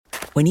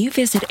When you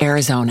visit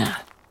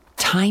Arizona,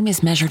 time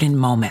is measured in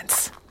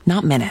moments,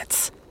 not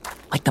minutes.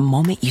 Like the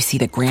moment you see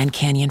the Grand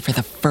Canyon for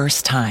the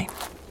first time.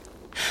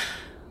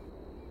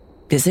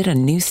 Visit a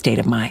new state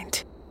of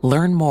mind.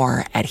 Learn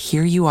more at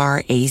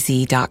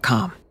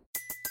hereyouareaz.com.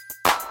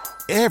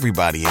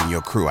 Everybody in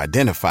your crew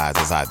identifies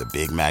as either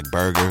Big Mac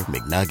Burger,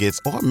 McNuggets,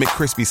 or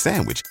McCrispy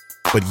Sandwich.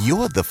 But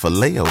you're the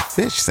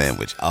Filet-O-Fish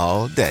Sandwich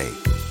all day.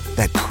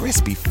 That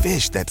crispy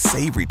fish, that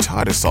savory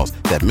tartar sauce,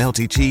 that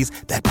melty cheese,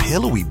 that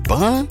pillowy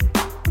bun.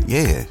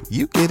 Yeah,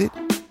 you get it.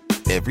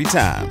 Every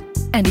time.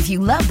 And if you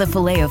love the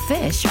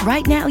Filet-O-Fish,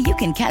 right now you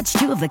can catch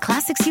two of the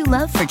classics you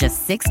love for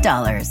just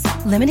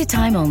 $6. Limited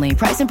time only.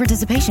 Price and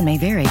participation may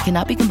vary.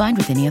 Cannot be combined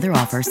with any other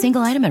offer.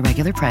 Single item at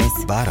regular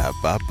price.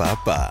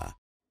 Ba-da-ba-ba-ba.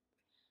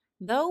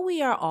 Though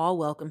we are all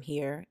welcome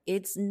here,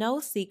 it's no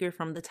secret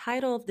from the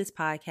title of this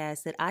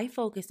podcast that I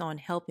focus on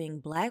helping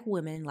Black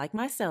women like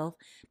myself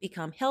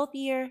become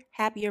healthier,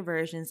 happier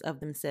versions of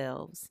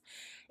themselves.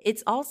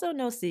 It's also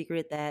no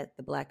secret that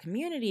the Black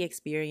community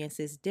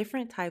experiences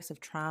different types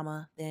of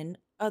trauma than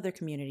other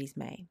communities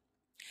may.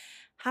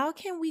 How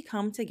can we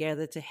come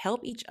together to help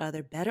each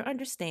other better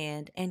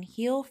understand and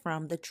heal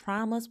from the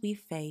traumas we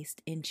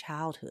faced in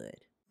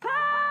childhood?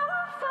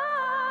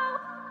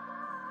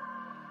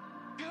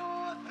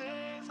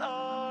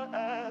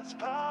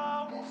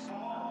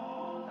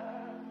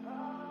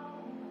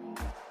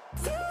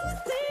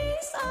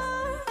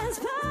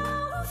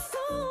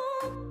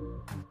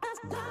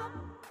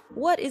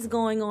 What is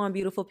going on,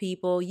 beautiful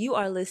people? You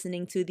are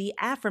listening to the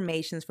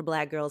Affirmations for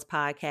Black Girls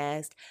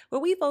podcast,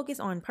 where we focus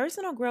on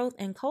personal growth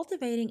and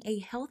cultivating a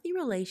healthy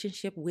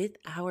relationship with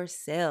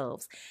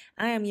ourselves.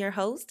 I am your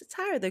host,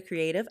 Tyra the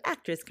Creative,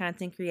 actress,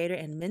 content creator,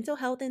 and mental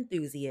health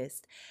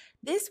enthusiast.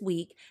 This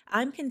week,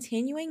 I'm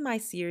continuing my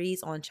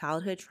series on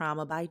childhood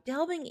trauma by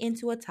delving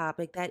into a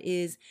topic that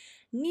is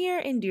near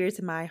and dear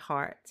to my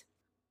heart: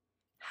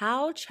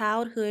 how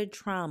childhood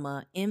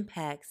trauma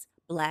impacts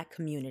Black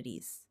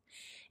communities.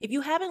 If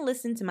you haven't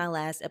listened to my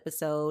last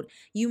episode,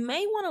 you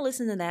may want to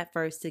listen to that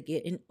first to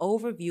get an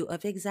overview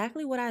of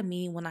exactly what I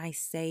mean when I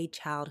say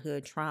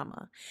childhood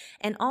trauma,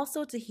 and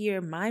also to hear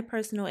my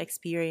personal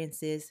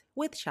experiences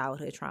with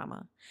childhood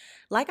trauma.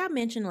 Like I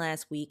mentioned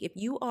last week, if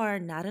you are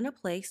not in a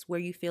place where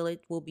you feel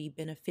it will be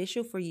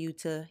beneficial for you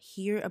to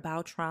hear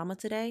about trauma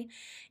today,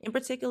 in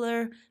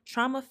particular,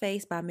 trauma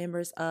faced by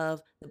members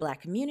of the Black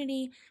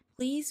community,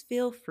 please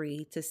feel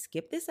free to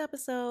skip this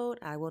episode.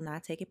 I will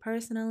not take it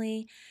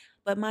personally.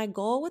 But my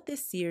goal with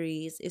this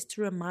series is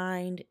to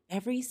remind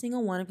every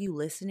single one of you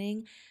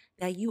listening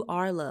that you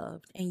are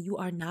loved and you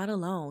are not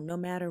alone, no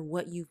matter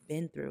what you've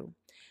been through.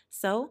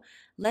 So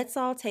let's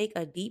all take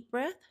a deep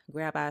breath,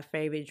 grab our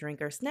favorite drink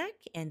or snack,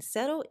 and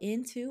settle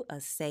into a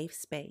safe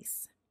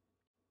space.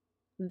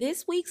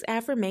 This week's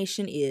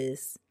affirmation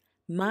is,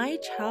 my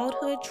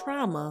childhood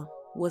trauma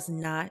was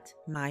not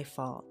my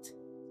fault.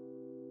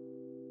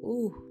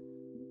 Ooh,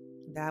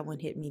 that one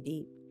hit me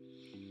deep.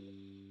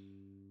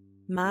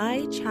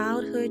 My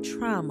childhood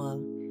trauma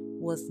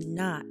was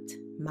not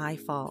my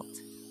fault.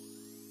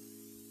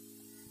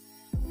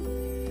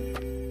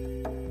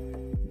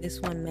 This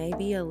one may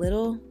be a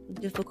little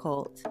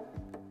difficult,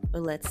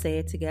 but let's say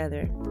it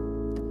together.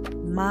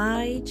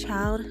 My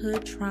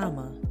childhood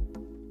trauma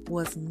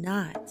was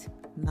not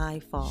my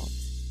fault.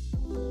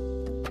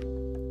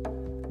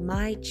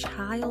 My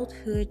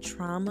childhood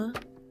trauma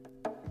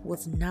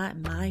was not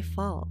my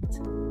fault.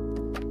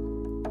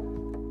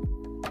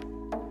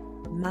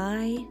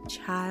 My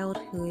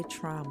childhood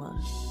trauma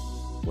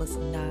was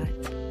not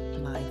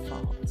my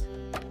fault.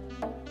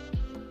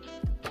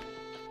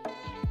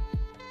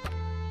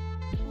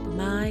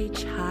 My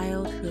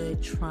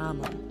childhood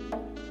trauma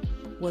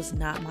was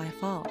not my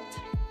fault.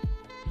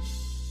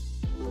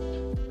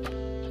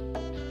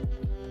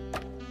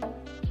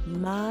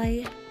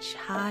 My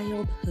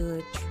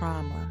childhood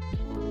trauma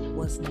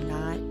was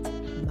not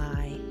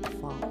my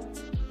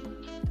fault.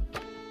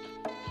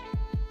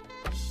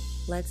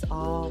 Let's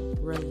all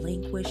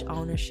relinquish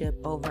ownership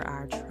over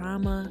our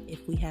trauma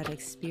if we have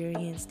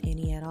experienced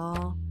any at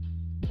all.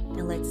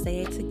 And let's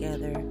say it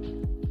together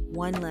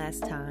one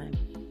last time.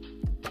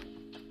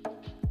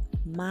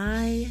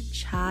 My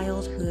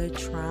childhood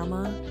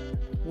trauma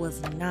was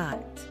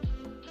not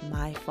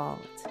my fault.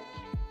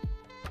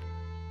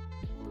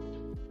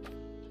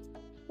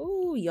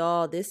 Ooh,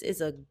 y'all, this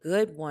is a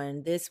good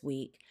one this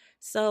week.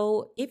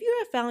 So if you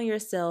have found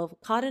yourself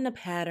caught in a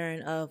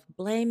pattern of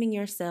blaming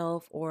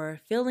yourself or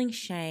feeling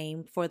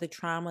shame for the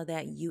trauma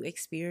that you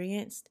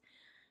experienced,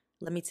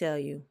 let me tell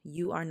you,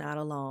 you are not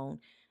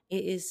alone.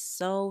 It is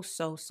so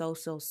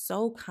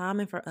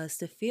common for us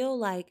to feel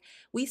like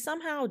we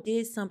somehow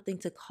did something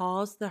to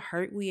cause the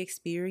hurt we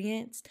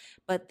experienced,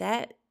 but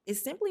that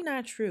is simply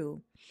not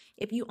true.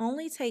 If you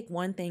only take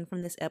one thing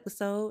from this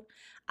episode,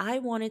 I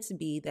want it to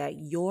be that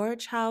your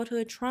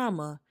childhood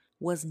trauma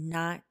was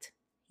not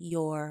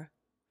your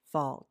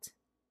fault.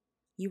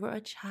 You were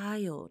a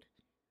child.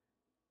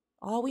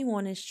 All we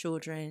want as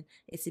children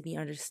is to be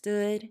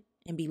understood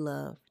and be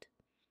loved.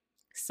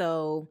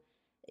 So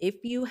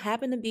If you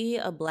happen to be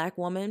a Black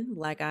woman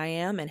like I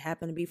am and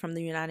happen to be from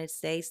the United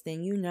States,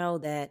 then you know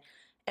that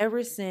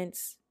ever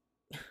since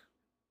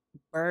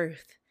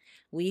birth,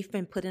 we've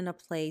been put in a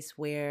place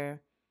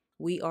where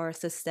we are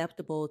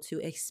susceptible to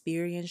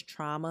experience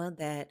trauma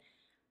that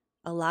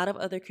a lot of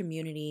other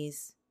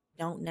communities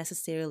don't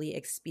necessarily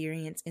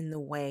experience in the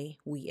way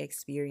we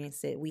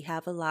experience it. We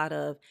have a lot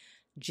of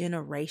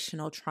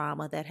generational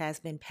trauma that has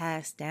been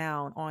passed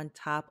down on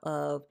top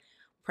of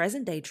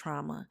present day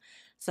trauma.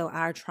 So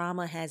our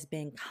trauma has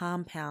been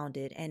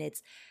compounded and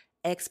it's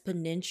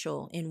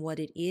exponential in what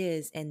it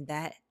is. And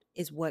that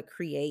is what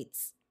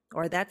creates,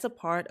 or that's a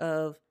part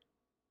of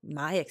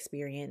my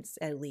experience,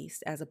 at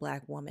least as a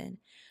Black woman.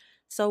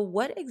 So,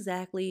 what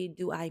exactly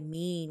do I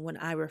mean when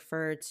I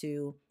refer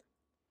to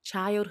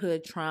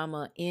childhood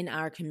trauma in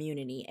our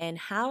community, and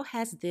how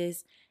has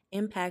this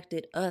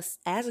impacted us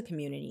as a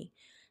community?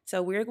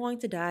 So, we're going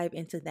to dive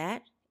into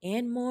that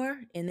and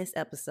more in this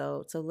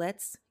episode. So,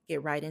 let's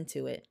get right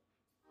into it.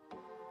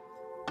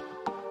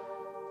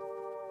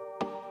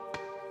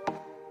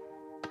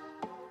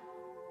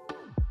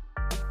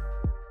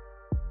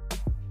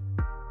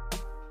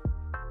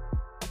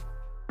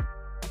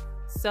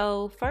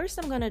 So, first,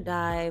 I'm going to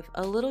dive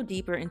a little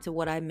deeper into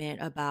what I meant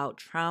about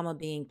trauma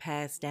being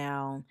passed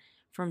down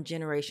from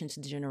generation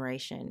to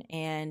generation.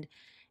 And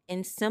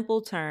in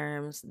simple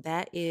terms,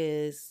 that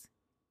is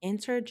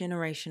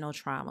intergenerational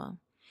trauma.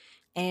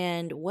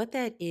 And what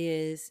that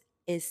is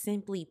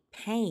simply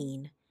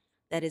pain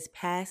that is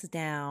passed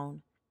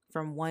down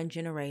from one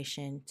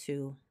generation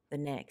to the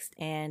next.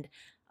 And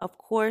of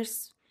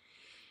course,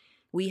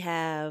 we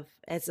have,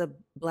 as a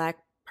Black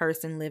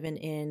person living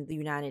in the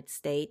United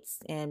States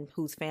and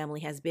whose family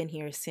has been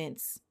here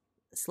since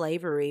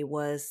slavery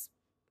was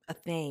a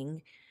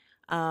thing,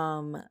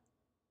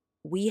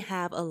 we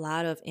have a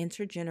lot of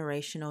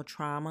intergenerational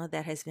trauma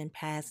that has been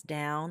passed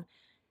down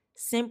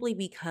simply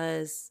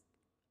because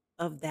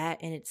of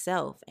that in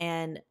itself.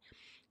 And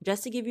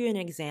just to give you an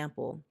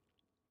example,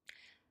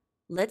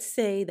 let's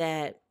say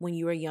that when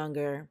you were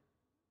younger,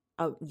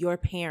 your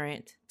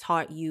parent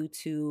taught you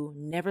to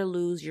never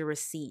lose your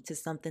receipt to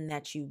something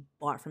that you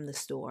bought from the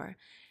store,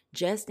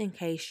 just in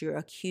case you're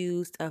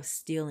accused of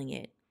stealing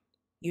it,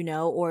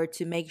 or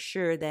to make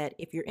sure that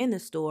if you're in the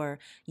store,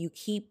 you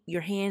keep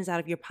your hands out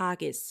of your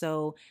pockets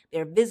so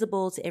they're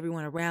visible to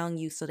everyone around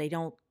you so they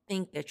don't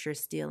think that you're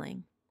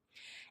stealing.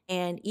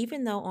 And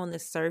even though on the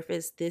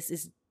surface,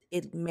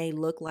 it may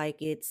look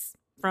like it's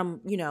from,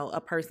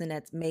 a person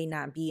that may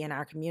not be in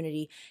our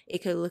community, it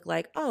could look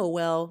like, oh,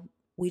 well,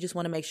 we just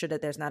want to make sure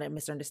that there's not a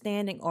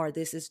misunderstanding, or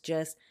this is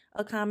just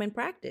a common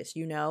practice,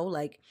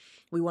 like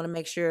we want to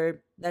make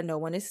sure that no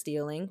one is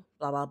stealing,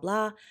 blah, blah,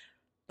 blah.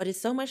 But it's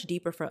so much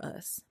deeper for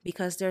us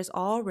because there's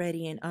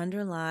already an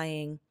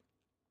underlying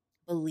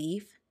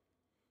belief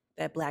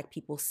that Black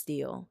people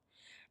steal.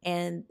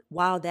 And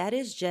while that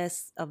is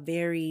just a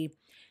very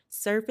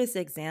surface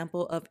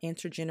example of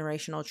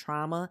intergenerational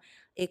trauma,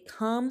 it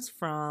comes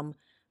from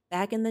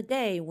back in the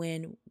day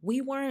when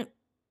we weren't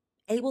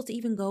able to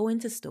even go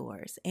into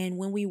stores. And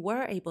when we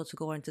were able to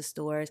go into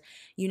stores,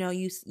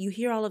 you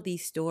hear all of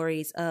these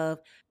stories of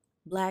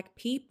Black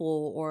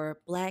people or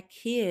Black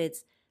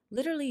kids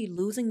literally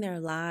losing their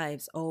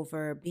lives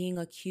over being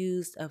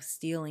accused of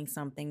stealing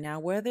something. Now,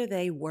 whether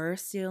they were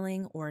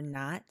stealing or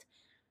not,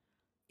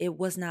 it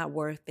was not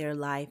worth their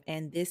life.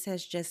 And this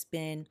has just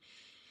been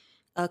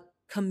a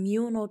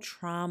communal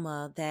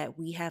trauma that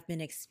we have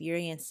been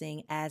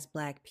experiencing as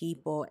Black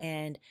people.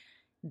 And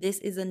this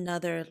is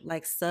another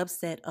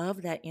subset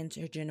of that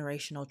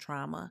intergenerational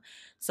trauma.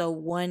 So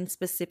one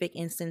specific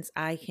instance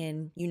I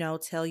can,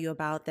 tell you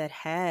about that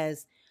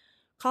has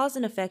caused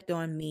an effect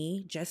on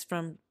me just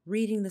from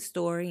reading the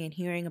story and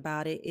hearing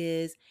about it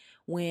is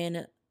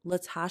when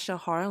Latasha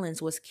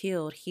Harlins was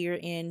killed here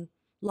in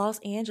Los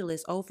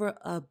Angeles over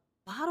a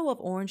bottle of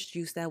orange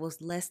juice that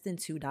was less than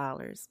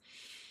 $2.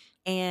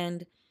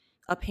 And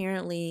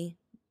apparently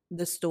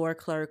the store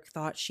clerk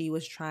thought she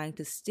was trying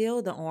to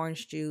steal the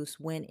orange juice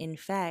when in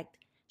fact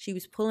she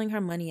was pulling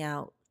her money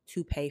out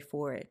to pay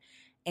for it.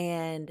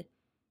 And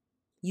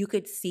you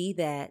could see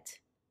that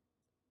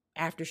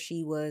after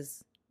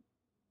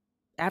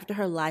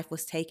her life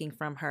was taken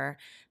from her,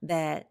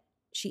 that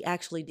she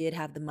actually did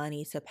have the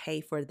money to pay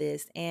for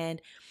this.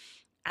 And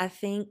I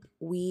think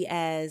we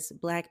as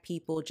Black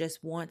people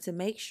just want to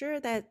make sure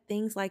that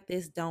things like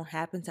this don't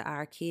happen to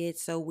our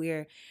kids. So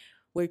we're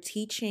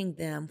teaching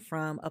them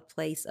from a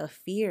place of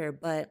fear,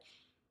 but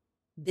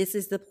this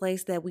is the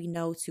place that we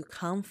know to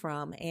come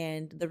from.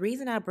 And the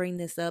reason I bring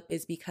this up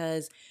is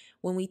because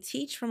when we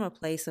teach from a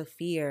place of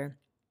fear,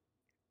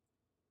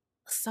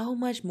 so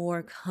much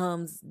more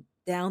comes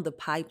down the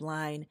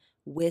pipeline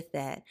with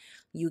that.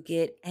 You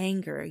get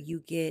anger,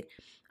 you get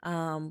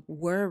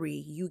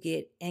worry, you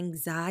get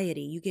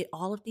anxiety, you get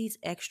all of these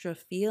extra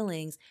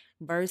feelings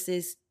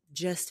versus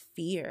just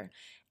fear.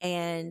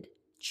 And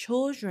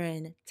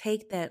children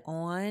take that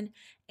on,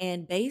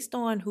 and based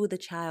on who the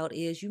child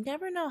is, you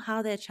never know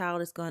how that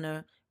child is going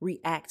to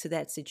react to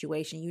that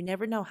situation. You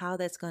never know how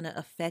that's going to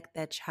affect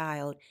that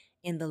child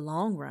in the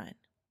long run.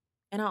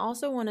 And I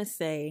also want to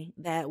say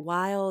that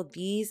while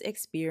these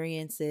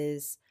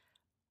experiences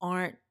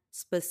aren't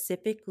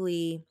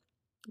specifically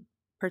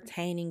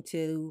pertaining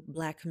to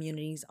Black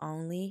communities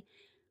only,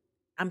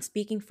 I'm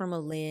speaking from a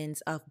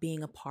lens of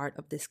being a part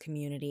of this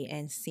community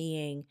and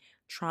seeing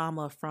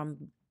trauma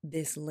from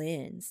this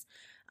lens.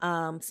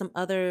 Some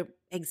other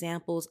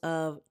examples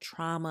of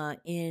trauma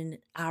in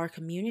our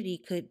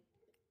community could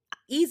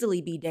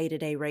easily be day to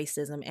day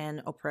racism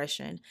and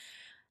oppression.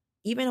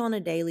 Even on a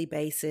daily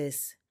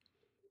basis,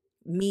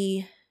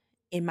 me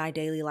in my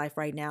daily life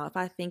right now, if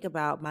I think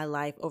about my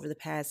life over the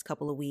past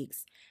couple of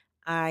weeks,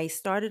 I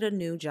started a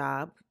new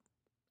job,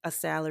 a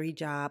salary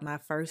job, my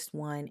first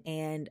one,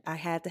 and I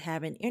had to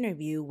have an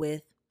interview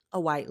with a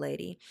white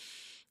lady.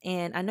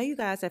 And I know you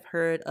guys have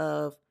heard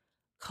of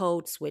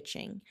code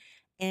switching,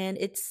 and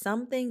it's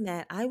something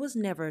that I was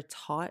never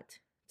taught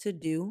to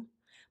do,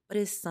 but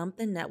it's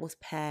something that was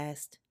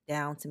passed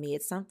down to me.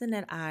 It's something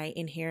that I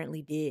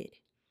inherently did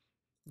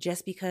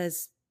just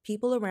because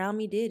people around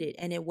me did it,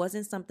 and it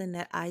wasn't something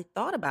that I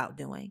thought about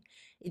doing.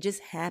 It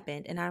just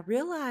happened. And I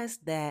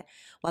realized that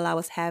while I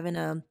was having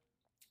a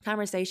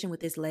conversation with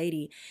this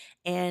lady,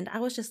 and I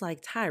was just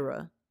like,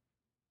 Tyra,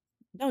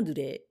 don't do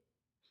that.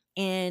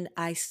 And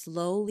I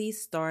slowly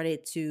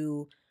started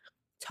to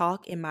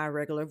talk in my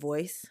regular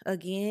voice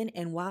again.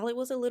 And while it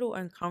was a little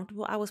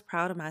uncomfortable, I was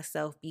proud of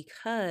myself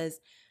because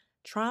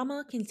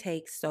trauma can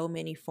take so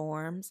many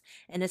forms,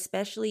 and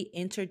especially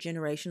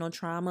intergenerational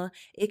trauma,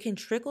 it can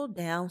trickle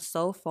down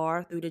so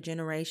far through the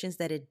generations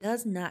that it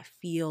does not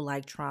feel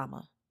like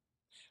trauma,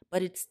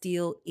 but it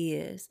still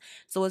is.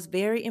 So it's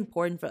very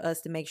important for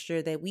us to make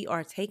sure that we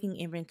are taking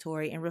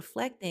inventory and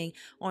reflecting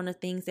on the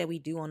things that we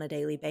do on a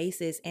daily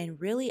basis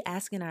and really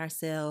asking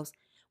ourselves,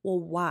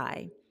 well,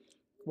 why?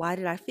 Why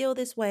did I feel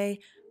this way?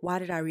 Why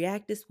did I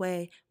react this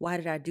way? Why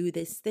did I do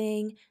this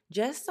thing?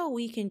 Just so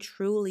we can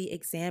truly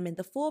examine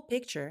the full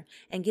picture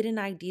and get an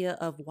idea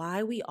of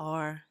why we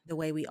are the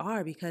way we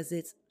are, because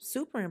it's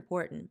super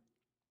important.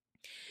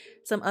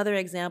 Some other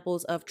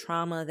examples of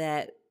trauma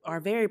that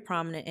are very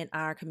prominent in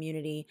our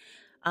community: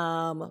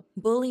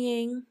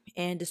 bullying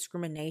and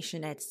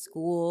discrimination at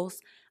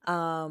schools.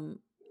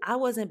 I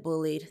wasn't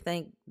bullied,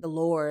 thank the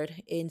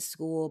Lord, in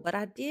school, but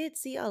I did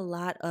see a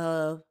lot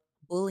of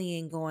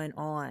bullying going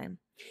on.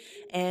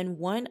 And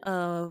one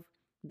of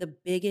the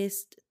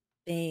biggest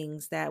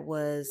things that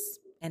was,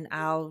 and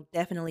I'll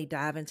definitely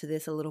dive into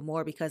this a little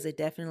more because it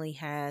definitely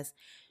has,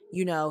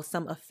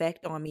 some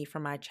effect on me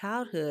from my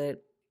childhood.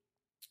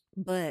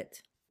 But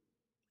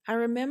I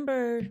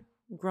remember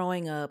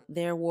growing up,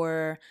 there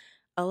were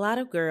a lot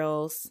of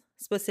girls,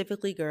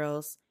 specifically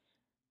girls,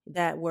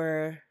 that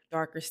were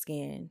darker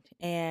skinned.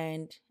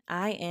 And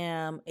I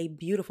am a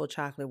beautiful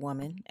chocolate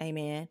woman.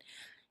 Amen.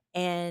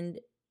 And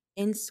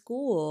in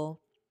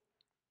school,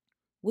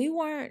 we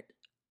weren't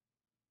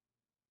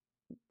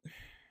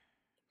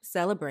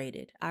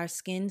celebrated. Our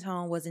skin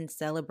tone wasn't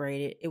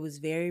celebrated. It was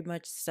very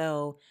much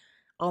so,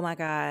 oh my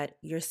God,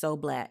 you're so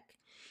black.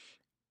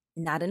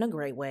 Not in a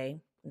great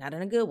way, not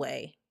in a good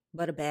way,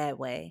 but a bad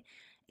way.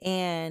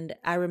 And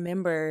I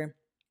remember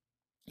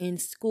in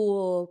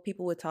school,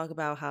 people would talk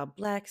about how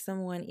black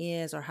someone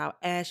is or how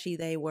ashy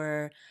they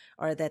were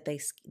or that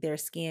their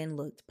skin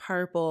looked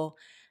purple.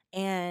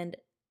 And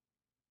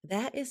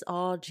that is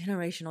all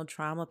generational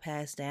trauma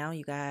passed down,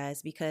 you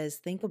guys, because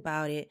think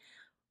about it.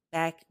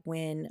 Back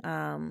when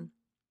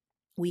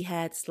we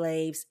had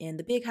slaves in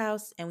the big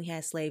house and we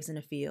had slaves in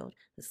the field.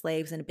 The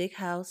slaves in the big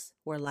house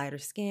were lighter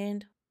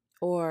skinned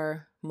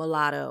or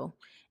mulatto,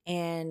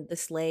 and the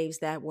slaves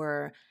that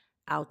were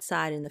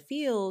outside in the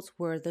fields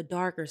were the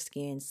darker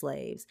skinned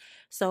slaves.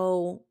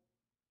 So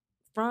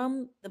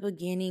from the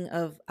beginning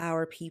of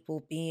our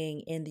people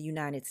being in the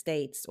United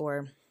States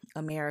or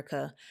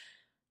America,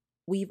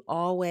 we've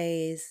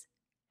always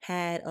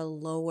had a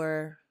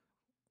lower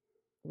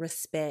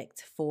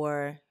respect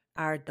for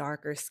our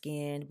darker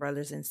skinned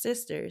brothers and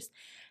sisters.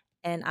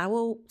 And I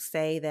will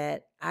say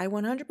that I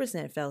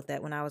 100% felt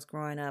that when I was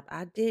growing up.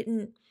 I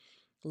didn't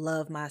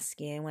love my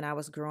skin when I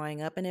was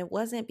growing up. And it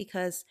wasn't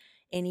because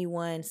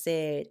anyone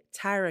said,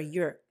 Tyra,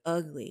 you're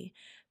ugly,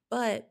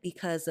 but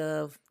because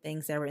of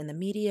things that were in the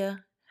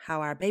media,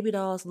 how our baby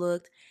dolls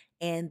looked,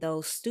 and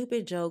those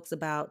stupid jokes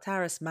about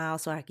Tyra, smile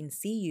so I can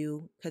see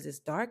you because it's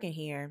dark in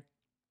here,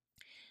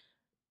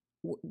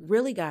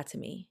 really got to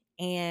me.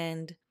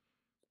 And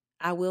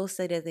I will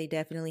say that they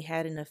definitely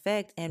had an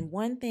effect. And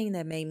one thing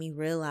that made me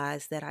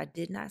realize that I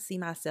did not see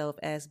myself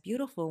as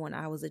beautiful when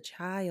I was a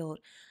child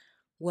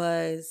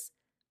was,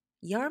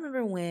 y'all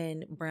remember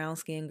when Brown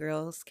Skin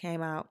Girl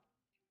came out?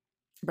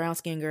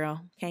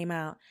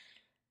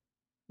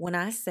 When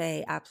I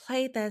say I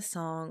played that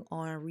song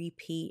on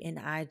repeat and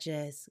I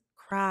just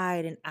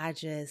cried and I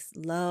just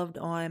loved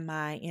on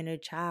my inner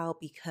child,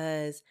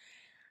 because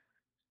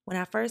when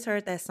I first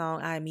heard that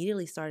song, I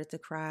immediately started to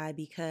cry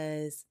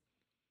because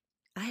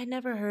I had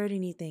never heard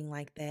anything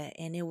like that.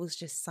 And it was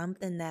just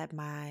something that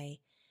my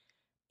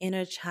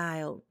inner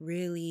child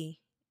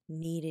really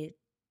needed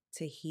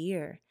to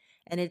hear.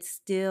 And it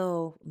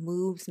still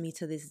moves me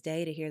to this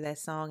day to hear that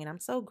song. And I'm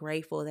so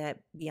grateful that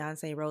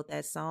Beyonce wrote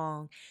that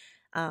song,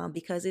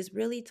 because it's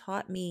really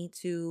taught me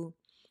to,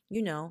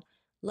 you know,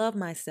 love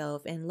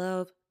myself and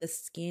love the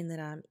skin that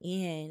I'm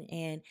in.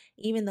 And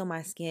even though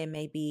my skin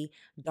may be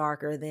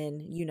darker than,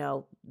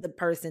 the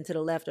person to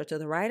the left or to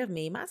the right of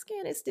me, my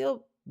skin is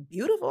still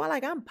beautiful.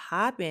 Like, I'm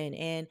popping.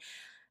 And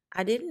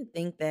I didn't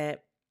think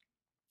that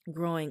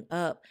growing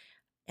up.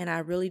 And I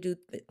really do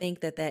think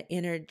that that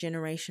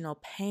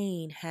intergenerational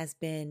pain has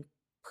been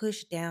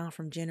pushed down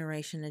from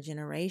generation to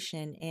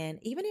generation. And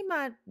even in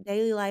my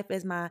daily life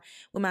with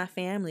my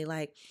family,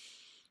 like,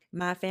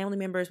 my family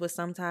members would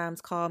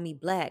sometimes call me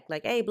Black,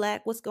 like, hey,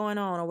 Black, what's going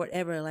on? Or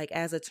whatever, like,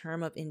 as a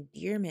term of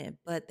endearment.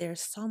 But there's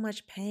so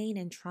much pain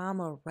and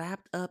trauma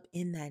wrapped up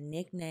in that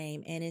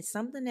nickname. And it's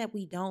something that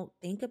we don't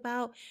think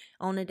about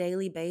on a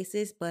daily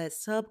basis, but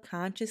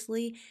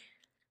subconsciously,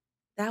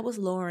 that was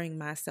lowering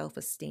my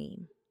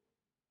self-esteem.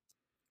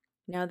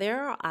 Now,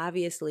 there are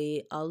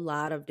obviously a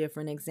lot of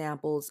different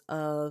examples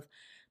of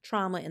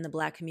trauma in the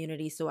Black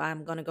community, so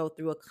I'm going to go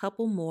through a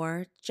couple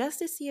more just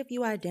to see if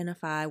you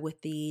identify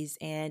with these.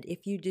 And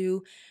if you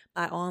do,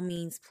 by all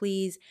means,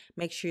 please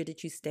make sure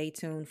that you stay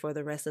tuned for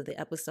the rest of the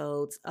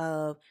episodes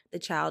of the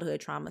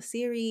childhood trauma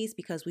series,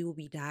 because we will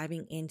be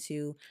diving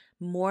into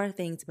more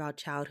things about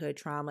childhood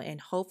trauma,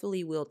 and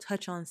hopefully we'll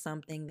touch on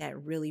something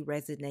that really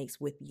resonates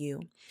with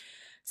you.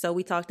 So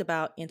we talked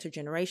about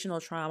intergenerational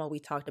trauma.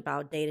 We talked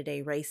about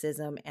day-to-day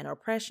racism and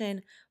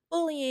oppression,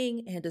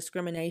 bullying and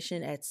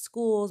discrimination at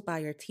schools by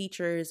your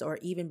teachers or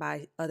even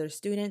by other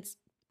students.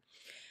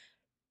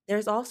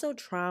 There's also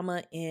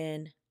trauma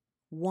in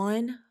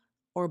one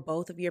or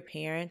both of your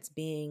parents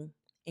being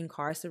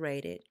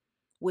incarcerated,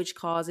 which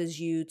causes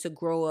you to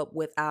grow up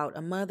without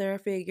a mother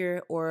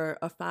figure or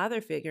a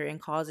father figure and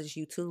causes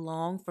you to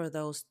long for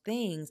those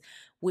things,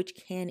 which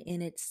can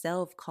in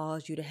itself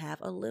cause you to have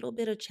a little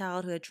bit of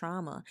childhood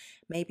trauma.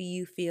 Maybe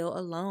you feel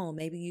alone.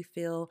 Maybe you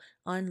feel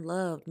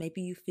unloved.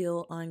 Maybe you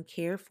feel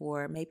uncared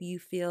for. Maybe you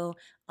feel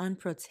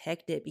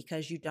unprotected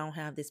because you don't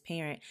have this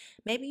parent.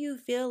 Maybe you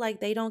feel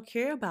like they don't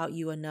care about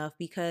you enough,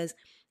 because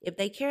if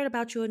they cared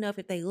about you enough,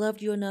 if they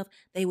loved you enough,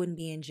 they wouldn't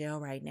be in jail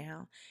right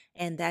now.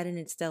 And that in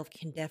itself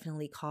can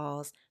definitely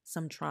cause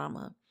some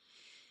trauma.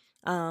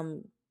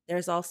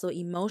 There's also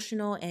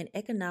emotional and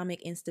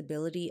economic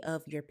instability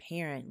of your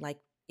parent. Like,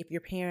 if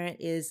your parent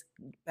is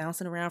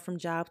bouncing around from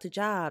job to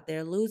job,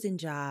 they're losing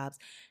jobs,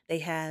 they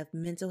have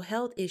mental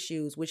health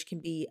issues, which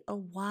can be a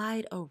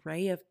wide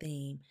array of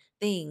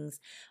things,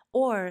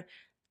 or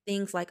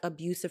things like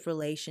abusive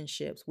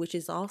relationships, which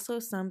is also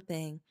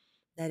something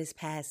that is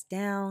passed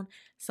down,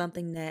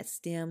 something that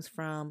stems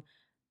from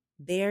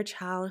their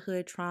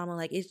childhood trauma.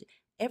 Like,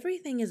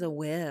 everything is a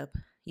web,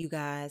 you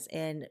guys.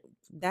 And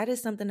that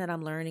is something that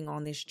I'm learning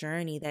on this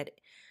journey, that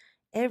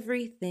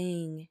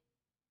everything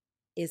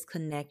is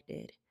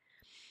connected.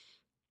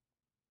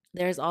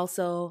 There's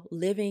also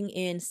living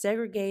in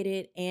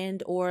segregated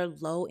and or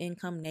low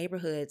income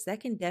neighborhoods.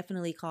 That can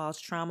definitely cause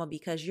trauma,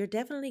 because you're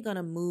definitely going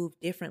to move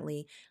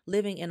differently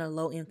living in a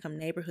low income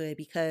neighborhood,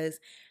 because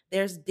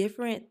there's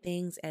different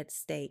things at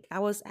stake. I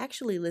was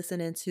actually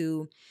listening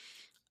to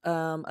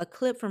a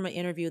clip from an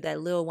interview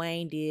that Lil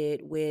Wayne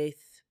did with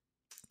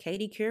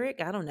Katie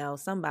Couric. I don't know,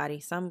 some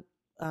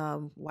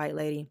white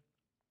lady.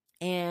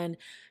 And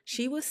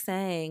she was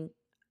saying,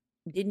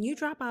 didn't you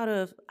drop out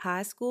of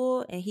high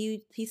school? And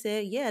he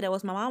said, yeah, that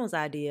was my mom's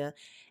idea.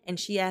 And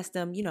she asked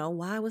him,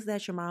 why was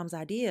that your mom's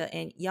idea?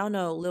 And y'all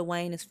know Lil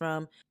Wayne is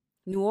from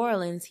New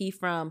Orleans. He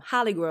from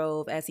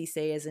Hollygrove, as he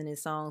says in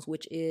his songs,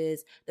 which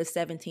is the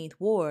 17th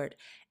Ward.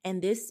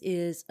 And this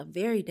is a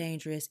very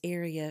dangerous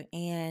area.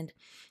 And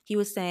he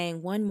was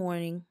saying one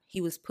morning he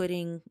was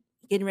getting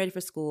ready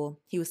for school.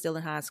 He was still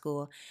in high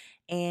school.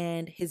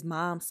 And his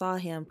mom saw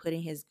him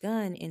putting his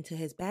gun into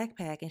his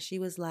backpack. And she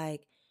was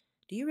like,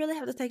 do you really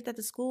have to take that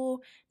to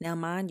school? Now,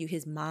 mind you,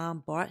 his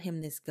mom bought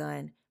him this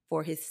gun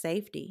for his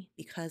safety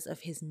because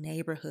of his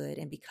neighborhood,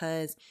 and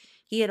because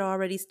he had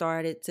already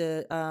started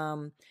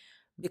to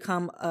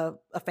become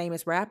a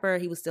famous rapper.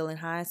 He was still in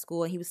high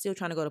school, and he was still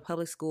trying to go to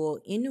public school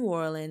in New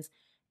Orleans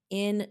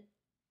in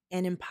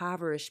an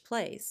impoverished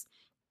place.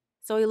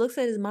 So he looks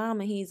at his mom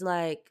and he's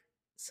like,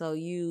 so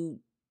you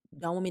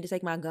don't want me to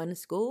take my gun to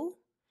school?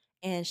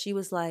 And she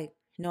was like,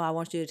 no, I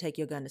want you to take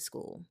your gun to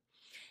school.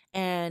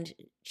 And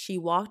she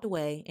walked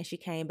away, and she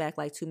came back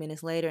like 2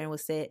 minutes later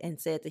and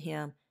said to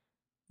him,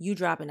 you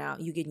dropping out,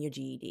 you getting your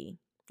GED.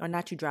 Or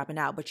not you dropping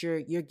out, but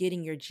you're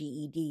getting your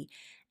GED.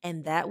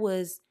 And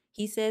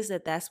he says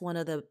that that's one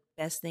of the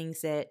best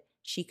things that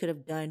she could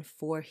have done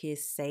for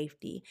his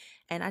safety.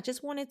 And I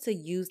just wanted to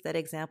use that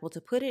example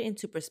to put it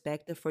into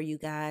perspective for you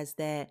guys,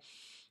 that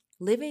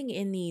living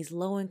in these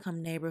low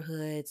income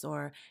neighborhoods,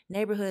 or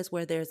neighborhoods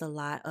where there's a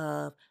lot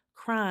of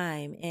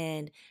crime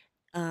and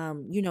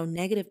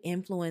negative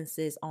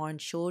influences on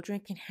children,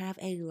 can have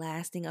a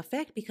lasting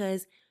effect,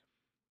 because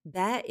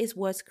that is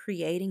what's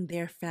creating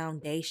their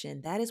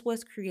foundation. That is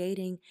what's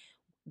creating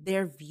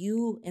their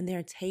view and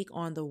their take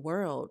on the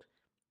world.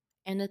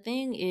 And the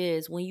thing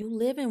is, when you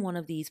live in one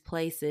of these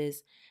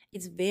places,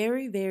 it's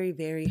very, very,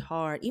 very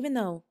hard. Even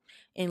though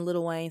in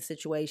Lil Wayne's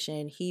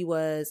situation, he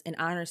was an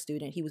honor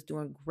student, he was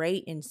doing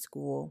great in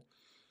school.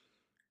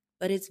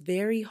 But it's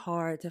very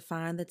hard to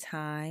find the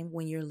time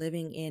when you're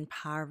living in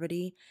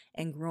poverty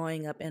and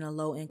growing up in a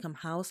low income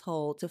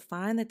household to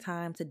find the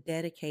time to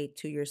dedicate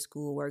to your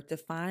schoolwork, to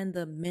find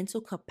the mental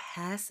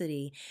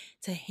capacity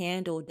to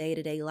handle day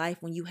to day life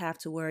when you have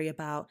to worry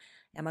about,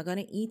 am I going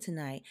to eat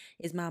tonight?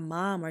 Is my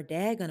mom or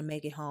dad going to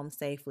make it home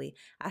safely?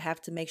 I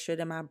have to make sure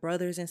that my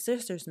brothers and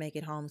sisters make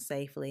it home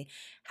safely.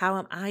 How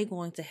am I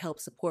going to help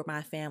support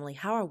my family?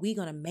 How are we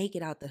going to make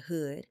it out the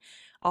hood?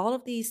 All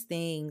of these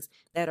things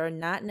that are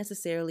not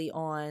necessarily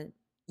on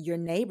your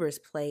neighbor's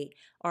plate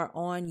are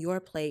on your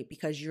plate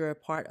because you're a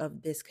part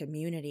of this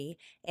community.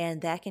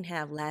 And that can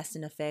have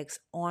lasting effects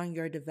on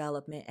your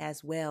development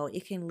as well.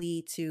 It can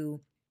lead to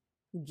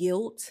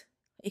guilt,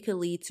 it can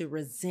lead to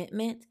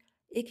resentment,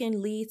 it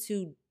can lead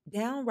to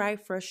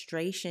downright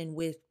frustration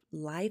with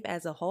life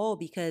as a whole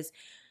because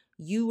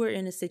you were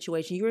in a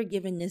situation, you were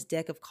given this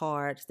deck of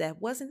cards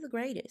that wasn't the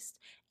greatest,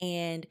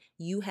 and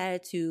you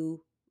had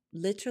to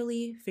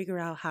literally figure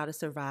out how to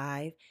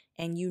survive.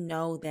 And you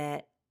know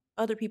that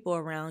other people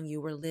around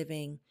you were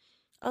living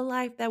a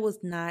life that was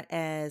not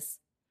as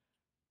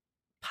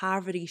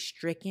poverty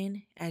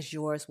stricken as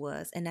yours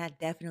was. And that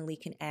definitely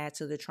can add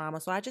to the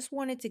trauma. So I just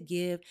wanted to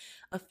give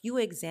a few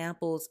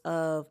examples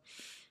of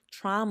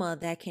trauma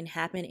that can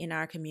happen in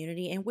our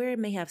community and where it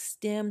may have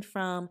stemmed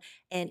from.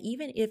 And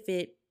even if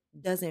it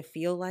doesn't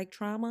feel like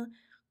trauma,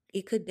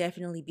 it could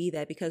definitely be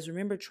that, because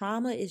remember,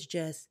 trauma is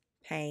just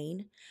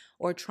pain,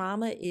 or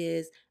trauma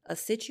is a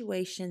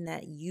situation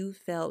that you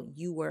felt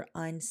you were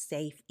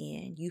unsafe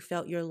in. You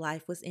felt your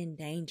life was in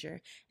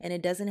danger, and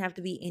it doesn't have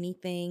to be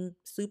anything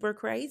super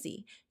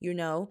crazy.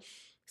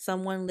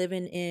 Someone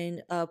living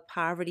in a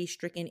poverty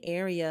stricken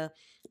area,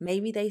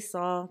 maybe they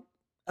saw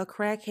a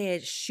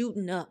crackhead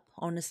shooting up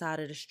on the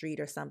side of the street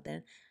or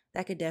something.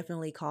 That could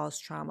definitely cause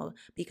trauma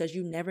because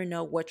you never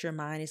know what your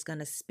mind is going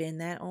to spin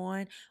that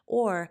on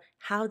or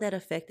how that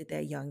affected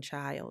that young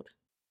child.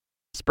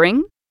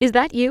 Spring? Is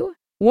that you?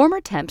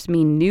 Warmer temps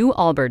mean new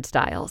Allbirds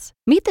styles.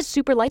 Meet the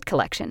Super Light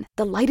Collection,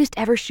 the lightest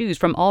ever shoes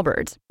from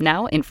Allbirds,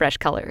 now in fresh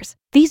colors.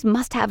 These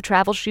must-have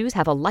travel shoes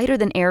have a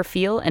lighter-than-air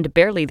feel and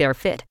barely-there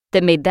fit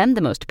that made them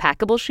the most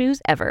packable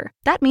shoes ever.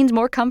 That means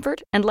more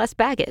comfort and less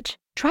baggage.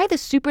 Try the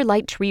Super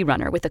Light Tree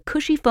Runner with a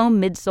cushy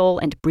foam midsole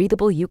and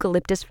breathable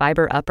eucalyptus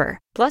fiber upper.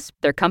 Plus,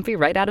 they're comfy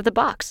right out of the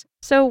box.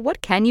 So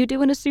what can you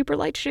do in a super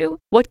light shoe?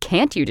 What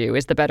can't you do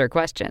is the better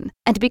question.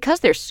 And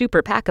because they're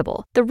super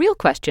packable, the real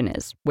question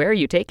is, where are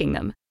you taking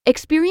them?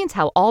 Experience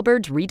how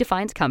Allbirds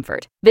redefines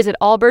comfort. Visit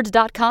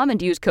allbirds.com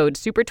and use code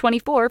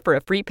SUPER24 for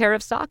a free pair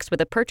of socks with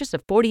a purchase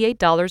of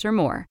 $48 or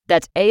more.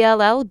 That's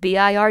ALLBIRDS.com.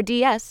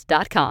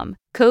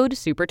 Code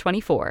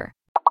SUPER24.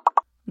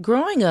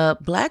 Growing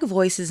up, Black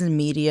voices in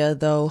media,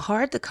 though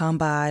hard to come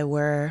by,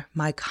 were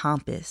my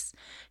compass.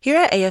 Here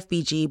at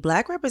AFBG,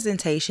 Black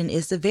representation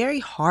is the very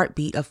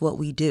heartbeat of what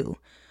we do.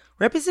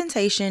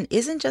 Representation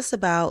isn't just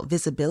about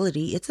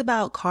visibility, it's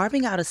about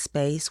carving out a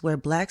space where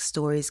Black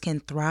stories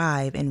can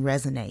thrive and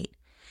resonate.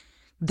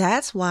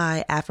 That's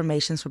why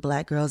Affirmations for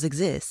Black Girls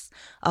exists,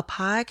 a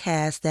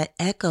podcast that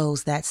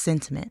echoes that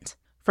sentiment.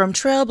 From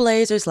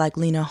trailblazers like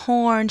Lena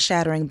Horne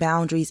shattering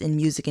boundaries in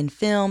music and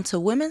film to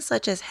women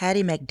such as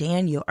Hattie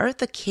McDaniel,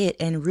 Eartha Kitt,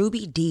 and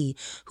Ruby Dee,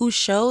 who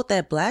showed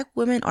that Black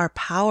women are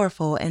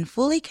powerful and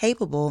fully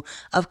capable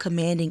of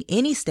commanding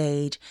any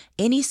stage,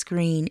 any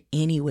screen,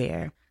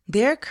 anywhere.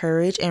 Their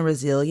courage and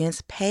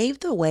resilience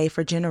paved the way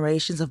for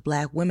generations of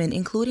Black women,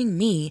 including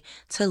me,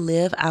 to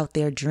live out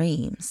their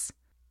dreams.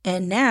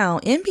 And now,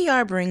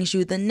 NPR brings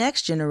you the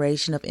next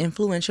generation of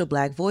influential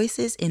Black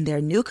voices in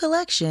their new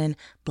collection,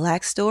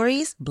 Black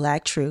Stories,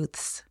 Black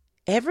Truths.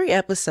 Every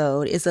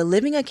episode is a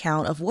living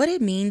account of what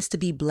it means to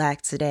be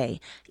Black today,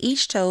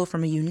 each told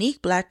from a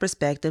unique Black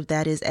perspective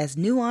that is as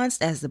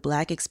nuanced as the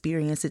Black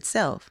experience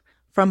itself.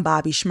 From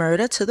Bobby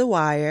Shmurda to The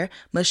Wire,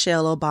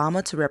 Michelle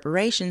Obama to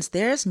reparations,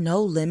 there's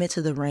no limit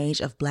to the range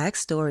of Black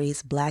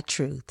stories, Black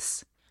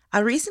truths. I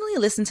recently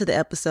listened to the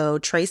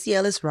episode Tracee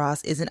Ellis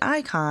Ross is an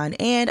Icon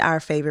and Our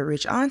Favorite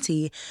Rich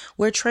Auntie,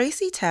 where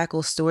Tracee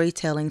tackles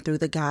storytelling through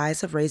the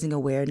guise of raising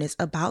awareness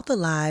about the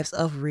lives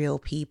of real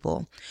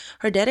people.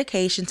 Her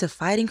dedication to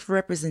fighting for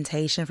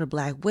representation for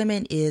Black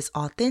women is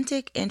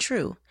authentic and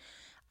true.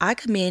 I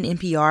commend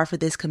NPR for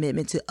this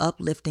commitment to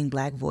uplifting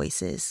Black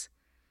voices.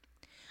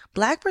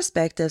 Black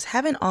perspectives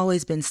haven't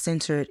always been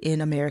centered in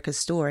America's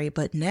story,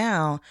 but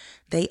now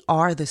they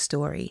are the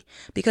story,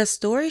 because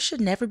stories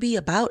should never be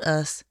about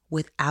us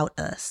without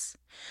us.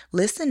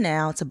 Listen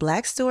now to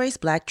Black Stories,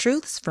 Black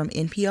Truths from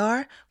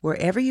NPR,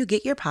 wherever you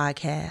get your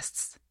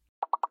podcasts.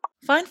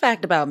 Fun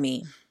fact about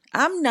me.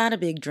 I'm not a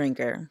big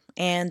drinker.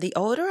 And the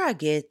older I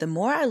get, the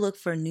more I look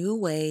for new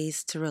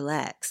ways to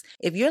relax.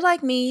 If you're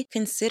like me,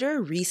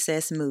 consider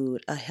Recess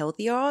Mood, a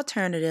healthier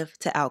alternative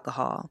to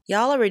alcohol.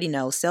 Y'all already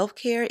know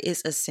self-care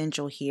is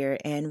essential here,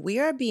 and we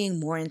are being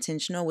more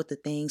intentional with the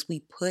things we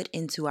put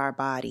into our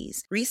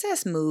bodies.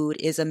 Recess Mood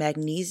is a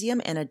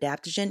magnesium and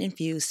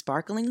adaptogen-infused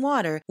sparkling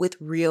water with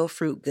real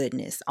fruit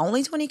goodness,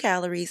 only 20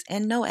 calories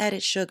and no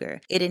added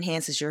sugar. It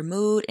enhances your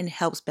mood and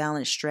helps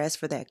balance stress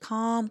for that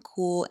calm,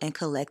 cool, and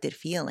collected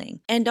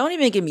feeling. And don't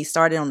even get me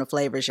started on the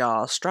flavors,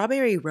 y'all.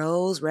 Strawberry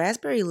rose,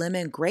 raspberry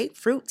lemon,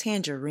 grapefruit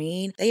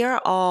tangerine. They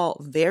are all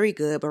very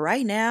good, but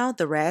right now,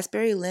 the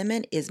raspberry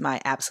lemon is my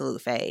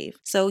absolute fave.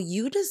 So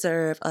you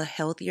deserve a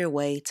healthier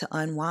way to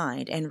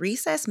unwind, and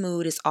Recess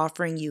Mood is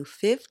offering you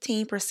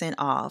 15%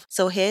 off.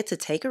 So head to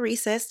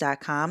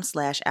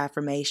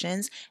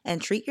takearecess.com/affirmations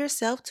and treat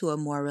yourself to a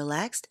more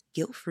relaxed,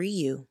 guilt-free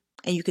you.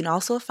 And you can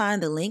also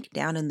find the link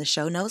down in the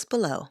show notes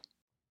below.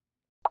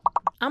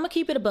 I'm gonna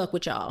keep it a buck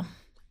with y'all.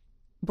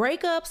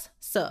 Breakups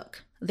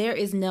suck. There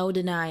is no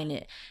denying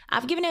it.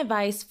 I've given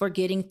advice for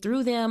getting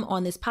through them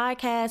on this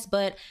podcast,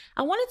 but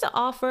I wanted to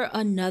offer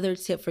another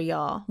tip for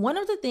y'all. One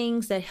of the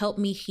things that helped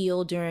me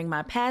heal during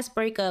my past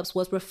breakups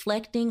was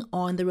reflecting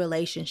on the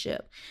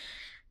relationship.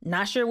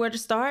 Not sure where to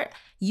start?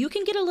 You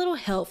can get a little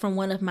help from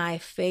one of my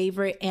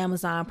favorite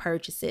Amazon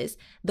purchases,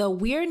 the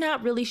We're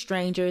Not Really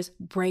Strangers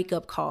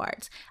breakup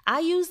cards.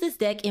 I use this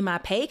deck in my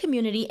paid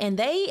community and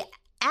they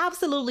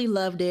absolutely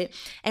loved it.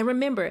 And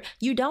remember,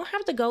 you don't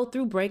have to go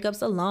through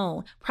breakups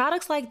alone.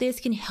 Products like this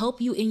can help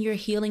you in your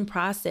healing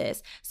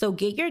process. So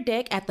get your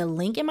deck at the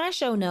link in my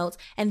show notes.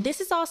 And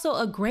this is also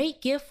a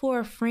great gift for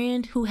a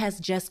friend who has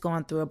just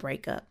gone through a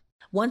breakup.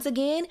 Once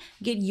again,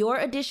 get your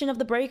edition of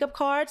the breakup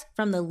cards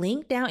from the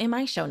link down in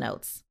my show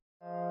notes.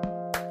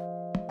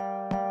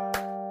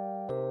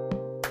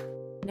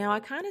 Now, I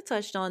kind of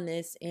touched on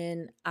this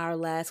in our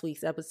last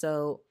week's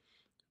episode,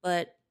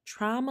 but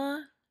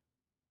trauma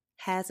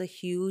has a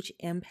huge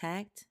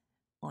impact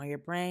on your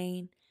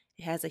brain.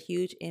 It has a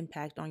huge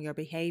impact on your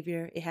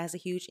behavior. It has a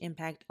huge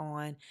impact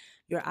on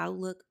your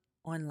outlook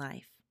on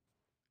life.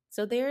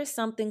 So there is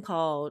something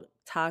called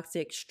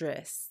toxic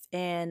stress,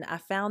 and I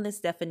found this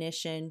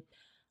definition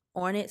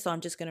on it, so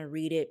I'm just going to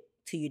read it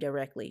to you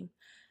directly.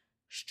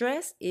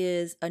 Stress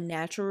is a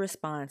natural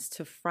response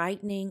to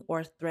frightening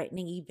or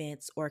threatening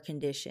events or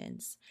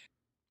conditions.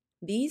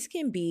 These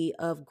can be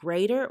of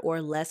greater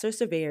or lesser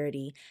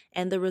severity,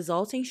 and the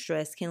resulting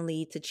stress can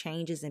lead to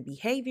changes in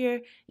behavior,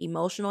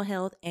 emotional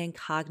health, and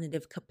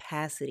cognitive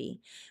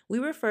capacity. We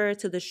refer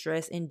to the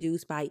stress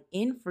induced by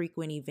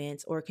infrequent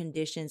events or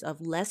conditions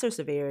of lesser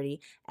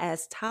severity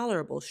as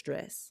tolerable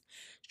stress.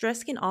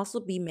 Stress can also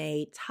be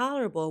made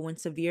tolerable when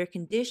severe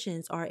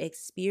conditions are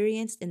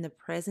experienced in the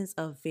presence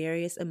of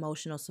various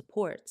emotional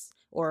supports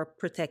or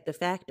protective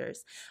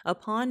factors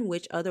upon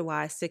which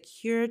otherwise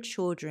secure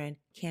children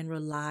can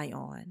rely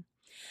on.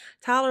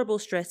 Tolerable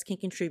stress can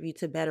contribute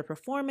to better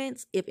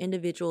performance if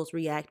individuals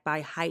react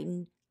by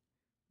heightening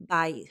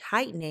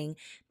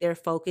their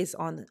focus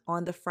on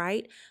the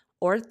fright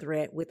or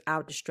threat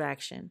without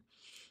distraction.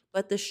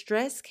 But the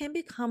stress can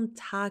become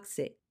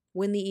toxic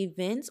when the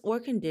events or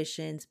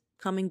conditions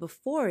coming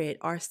before it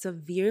are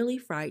severely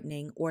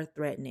frightening or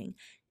threatening,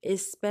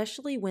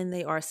 especially when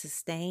they are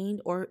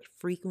sustained or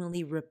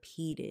frequently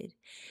repeated.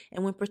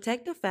 And when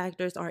protective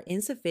factors are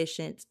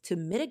insufficient to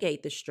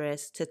mitigate the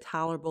stress to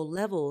tolerable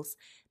levels,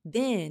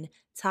 then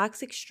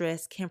toxic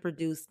stress can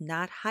produce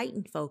not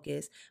heightened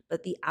focus,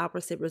 but the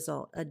opposite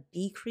result, a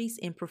decrease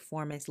in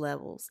performance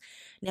levels.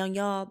 Now,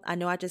 y'all, I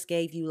know I just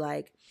gave you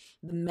like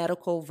the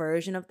medical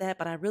version of that,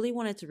 but I really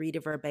wanted to read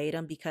it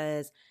verbatim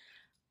because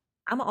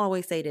I'm going to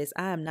always say this.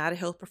 I am not a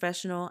health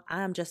professional.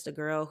 I am just a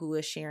girl who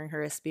is sharing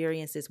her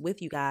experiences with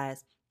you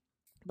guys.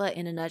 But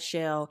in a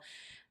nutshell,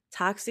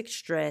 toxic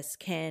stress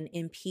can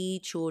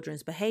impede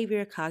children's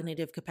behavior,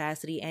 cognitive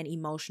capacity, and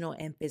emotional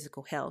and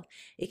physical health.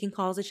 It can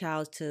cause a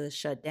child to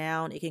shut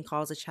down. It can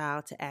cause a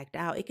child to act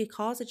out. It could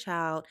cause a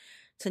child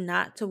to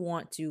not to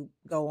want to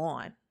go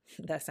on.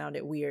 That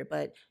sounded weird,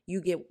 but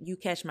you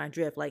catch my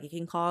drift. Like, it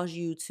can cause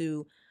you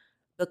to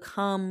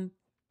become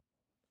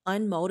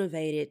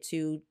unmotivated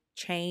to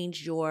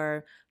change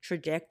your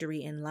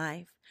trajectory in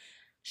life.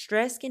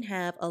 Stress can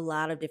have a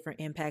lot of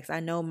different impacts. I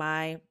know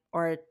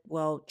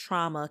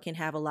trauma can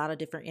have a lot of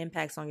different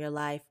impacts on your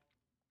life.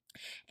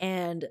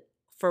 And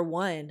for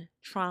one,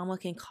 trauma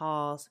can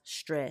cause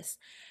stress.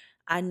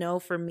 I know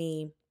for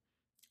me,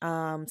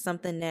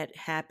 something that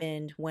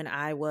happened when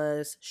I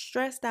was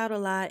stressed out a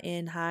lot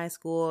in high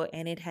school,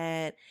 and it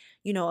had,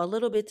 a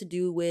little bit to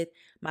do with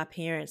my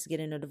parents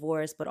getting a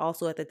divorce, but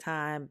also at the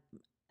time,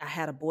 I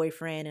had a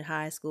boyfriend in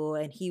high school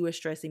and he was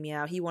stressing me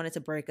out. He wanted to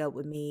break up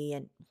with me,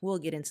 and we'll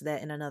get into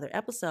that in another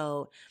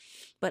episode.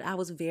 But I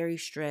was very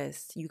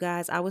stressed. You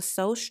guys, I was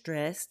so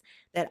stressed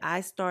that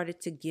I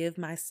started to give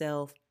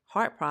myself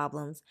heart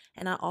problems,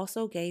 and I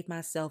also gave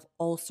myself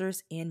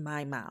ulcers in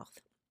my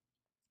mouth.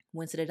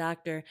 Went to the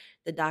doctor.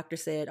 The doctor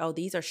said, "Oh,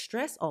 these are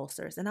stress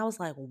ulcers." And I was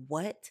like,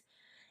 "What?"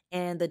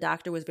 And the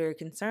doctor was very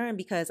concerned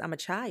because I'm a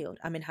child.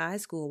 I'm in high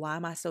school. Why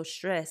am I so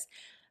stressed?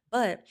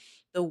 But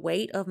the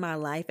weight of my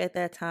life at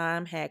that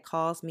time had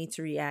caused me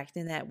to react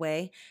in that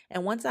way.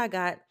 And once I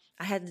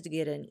had to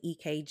get an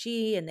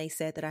EKG, and they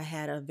said that I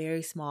had a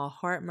very small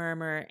heart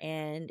murmur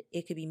and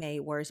it could be made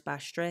worse by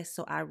stress.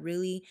 So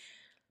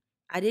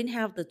I didn't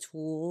have the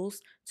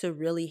tools to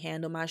really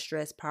handle my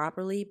stress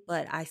properly,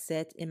 but I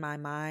said in my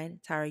mind,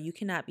 Tyra, you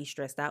cannot be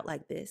stressed out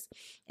like this.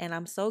 And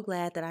I'm so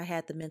glad that I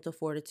had the mental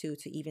fortitude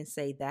to even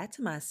say that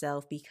to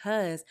myself,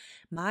 because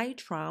my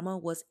trauma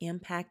was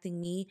impacting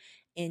me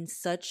in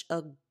such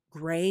a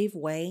grave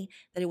way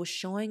that it was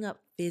showing up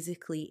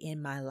physically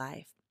in my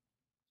life.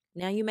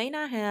 Now, you may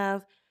not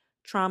have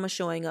trauma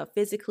showing up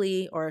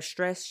physically or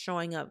stress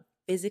showing up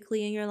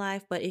physically in your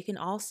life, but it can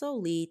also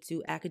lead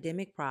to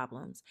academic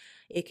problems.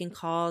 It can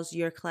cause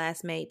your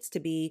classmates to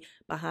be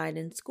behind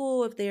in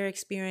school if they're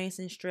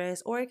experiencing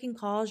stress, or it can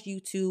cause you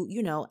to,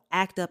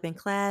 act up in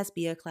class,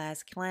 be a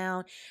class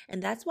clown.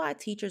 And that's why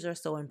teachers are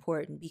so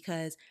important,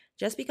 because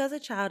just because a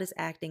child is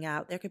acting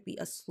out, there could be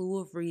a slew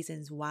of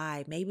reasons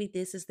why. Maybe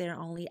this is their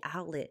only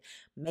outlet.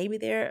 Maybe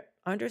they're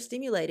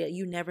understimulated.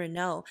 You never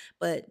know.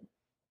 But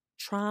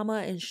trauma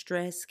and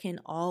stress can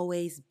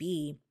always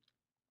be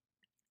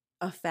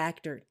a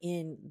factor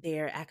in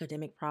their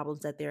academic problems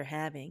that they're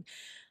having.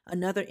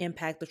 Another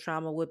impact of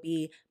trauma would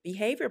be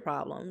behavior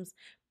problems.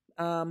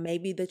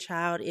 Maybe the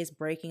child is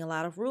breaking a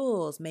lot of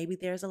rules. Maybe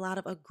there's a lot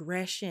of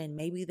aggression.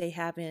 Maybe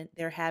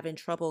they're having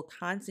trouble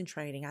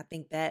concentrating. I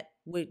think that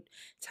would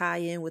tie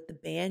in with the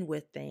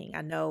bandwidth thing.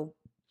 I know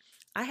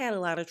I had a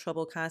lot of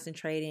trouble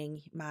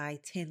concentrating my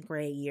 10th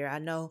grade year. I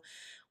know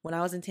when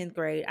I was in 10th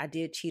grade, I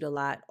did cheat a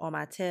lot on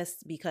my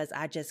tests because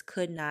I just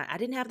I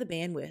didn't have the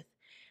bandwidth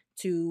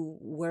to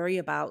worry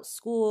about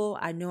school.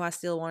 I knew I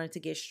still wanted to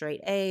get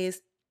straight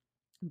A's,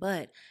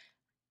 but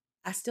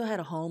I still had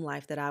a home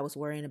life that I was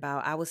worrying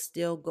about.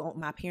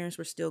 My parents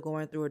were still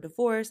going through a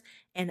divorce,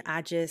 and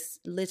I just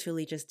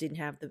literally just didn't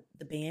have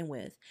the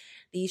bandwidth.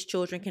 These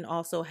children can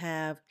also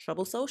have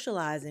trouble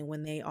socializing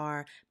when they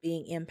are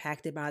being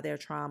impacted by their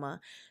trauma.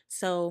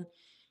 So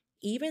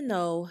even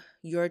though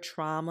your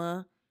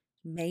trauma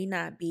may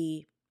not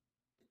be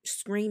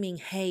screaming,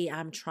 hey,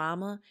 I'm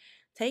trauma,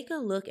 take a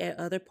look at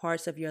other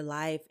parts of your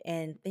life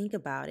and think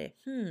about it.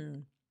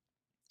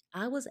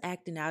 I was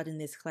acting out in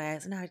this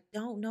class and I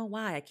don't know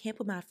why. I can't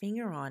put my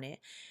finger on it.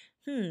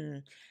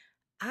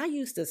 I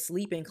used to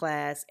sleep in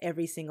class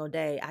every single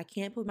day. I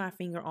can't put my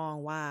finger on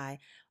why.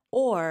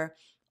 Or,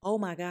 oh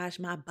my gosh,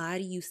 my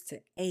body used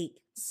to ache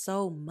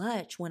so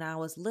much when I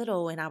was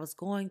little and I was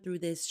going through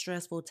this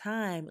stressful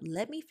time.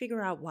 Let me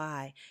figure out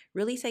why.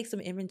 Really take some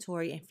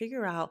inventory and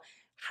figure out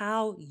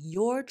how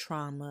your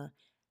trauma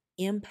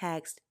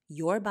impacts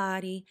your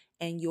body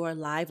and your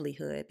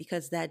livelihood,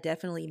 because that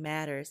definitely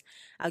matters.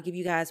 I'll give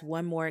you guys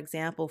one more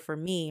example for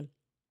me.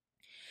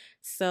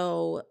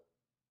 So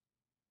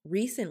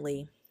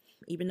recently,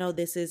 even though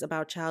this is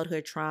about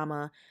childhood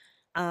trauma,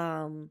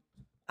 I'll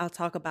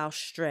talk about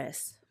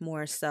stress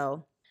more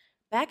so.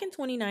 Back in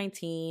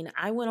 2019,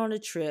 I went on a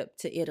trip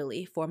to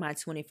Italy for my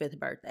 25th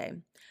birthday.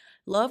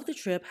 Loved the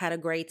trip, had a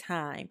great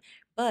time.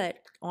 But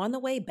on the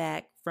way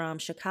back from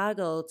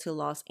Chicago to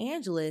Los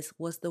Angeles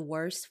was the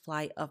worst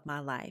flight of my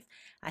life.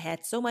 I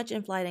had so much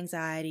in-flight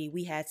anxiety.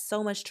 We had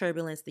so much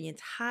turbulence. The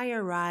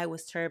entire ride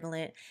was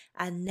turbulent.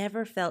 I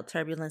never felt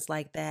turbulence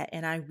like that,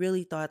 and I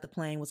really thought the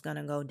plane was going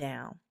to go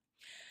down.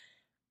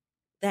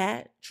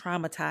 That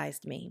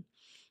traumatized me.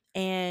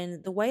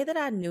 And the way that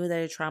I knew that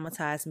it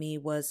traumatized me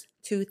was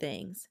two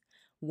things.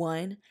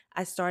 One,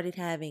 I started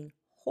having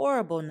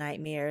horrible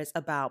nightmares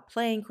about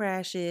plane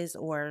crashes,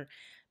 or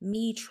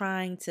me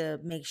trying to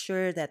make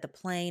sure that the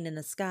plane in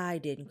the sky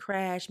didn't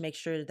crash, make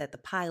sure that the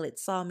pilot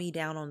saw me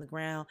down on the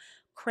ground.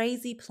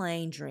 Crazy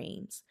plane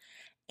dreams.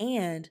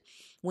 And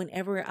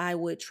whenever I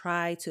would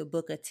try to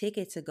book a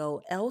ticket to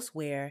go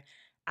elsewhere,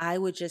 I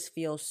would just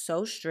feel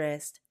so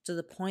stressed to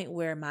the point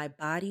where my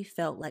body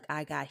felt like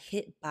I got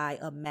hit by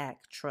a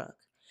Mack truck.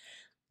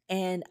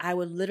 And I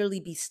would literally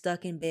be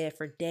stuck in bed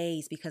for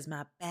days because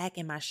my back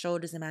and my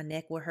shoulders and my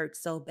neck would hurt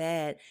so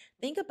bad.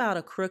 Think about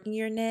a crook in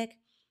your neck,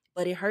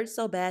 but it hurts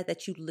so bad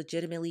that you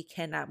legitimately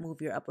cannot move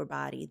your upper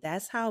body.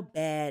 That's how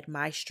bad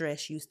my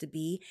stress used to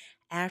be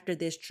after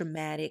this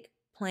traumatic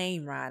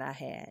plane ride I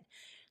had.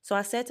 So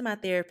I said to my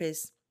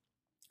therapist,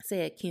 I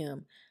said,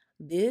 Kim,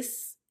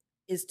 this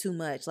is too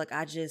much. Like,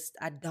 I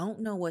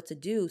don't know what to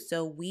do.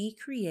 So we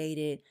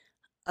created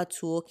a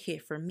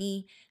toolkit for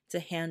me to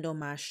handle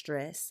my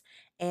stress.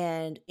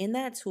 And in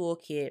that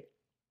toolkit,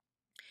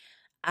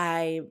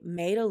 I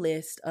made a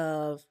list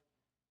of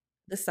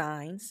the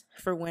signs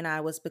for when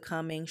I was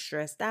becoming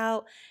stressed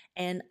out,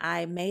 and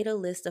I made a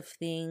list of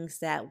things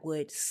that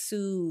would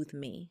soothe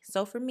me.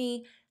 So for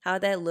me, how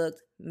that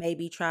looked,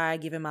 maybe try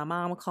giving my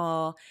mom a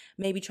call,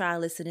 maybe try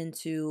listening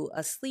to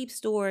a sleep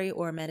story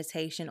or a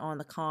meditation on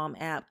the Calm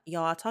app.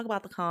 Y'all, I talk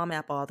about the Calm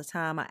app all the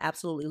time. I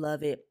absolutely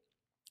love it.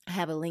 I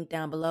have a link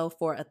down below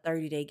for a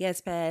 30-day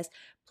guest pass.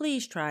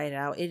 Please try it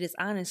out. It is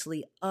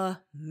honestly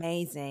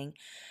amazing.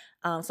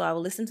 So I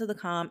will listen to the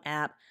Calm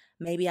app.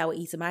 Maybe I would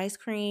eat some ice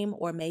cream,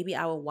 or maybe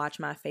I will watch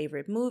my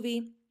favorite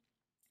movie.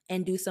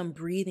 and do some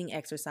breathing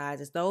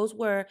exercises.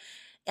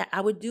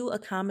 I would do a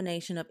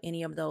combination of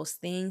any of those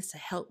things to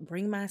help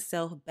bring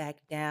myself back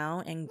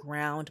down and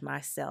ground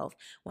myself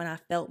when I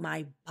felt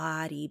my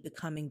body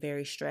becoming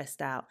very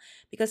stressed out.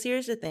 Because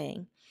here's the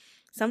thing.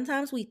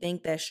 Sometimes we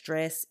think that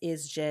stress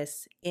is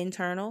just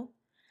internal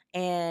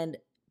and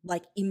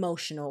like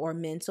emotional or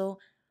mental,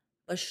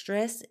 but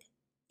stress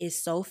is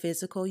so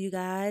physical, you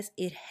guys.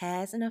 It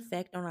has an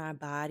effect on our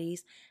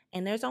bodies,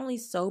 and there's only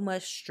so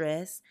much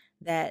stress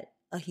that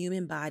a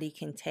human body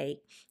can take.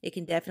 It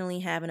can definitely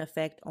have an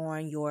effect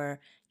on your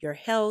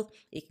health.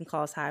 It can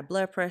cause high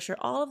blood pressure,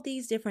 all of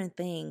these different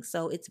things.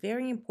 So it's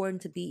very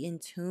important to be in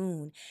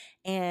tune.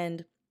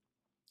 And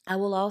I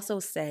will also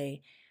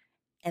say,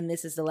 and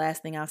this is the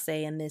last thing I'll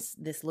say in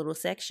this little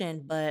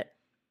section, but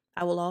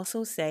I will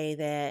also say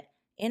that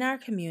in our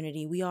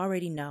community, we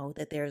already know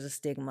that there's a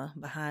stigma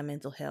behind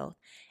mental health.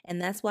 And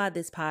that's why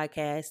this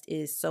podcast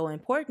is so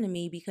important to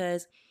me,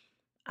 because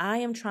I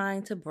am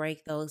trying to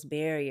break those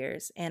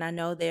barriers. And I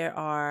know there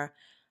are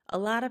a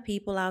lot of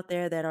people out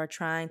there that are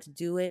trying to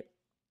do it.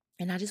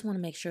 And I just want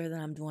to make sure that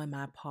I'm doing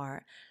my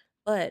part.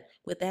 But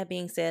with that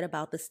being said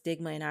about the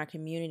stigma in our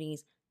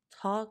communities,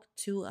 talk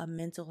to a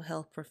mental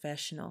health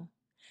professional.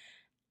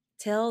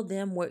 Tell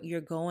them what you're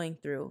going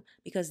through,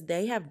 because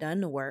they have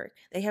done the work,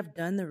 they have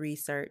done the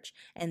research,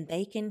 and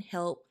they can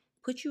help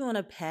put you on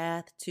a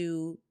path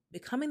to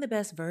becoming the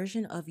best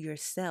version of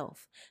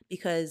yourself.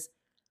 Because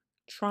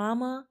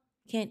trauma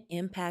can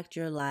impact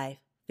your life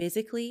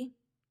physically,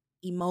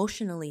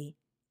 emotionally,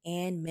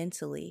 and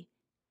mentally.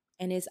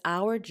 And it's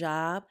our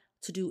job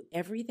to do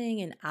everything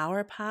in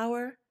our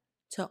power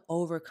to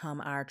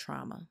overcome our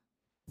trauma.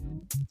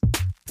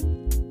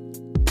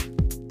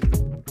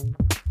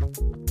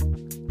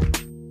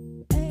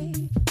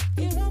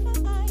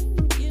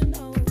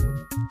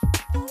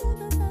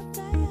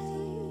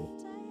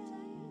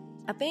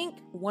 I think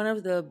one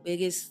of the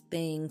biggest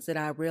things that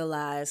I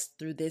realized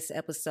through this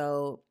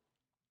episode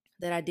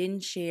that I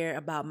didn't share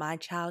about my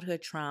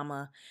childhood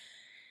trauma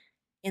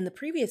in the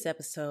previous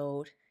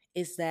episode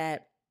is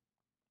that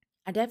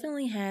I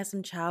definitely had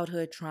some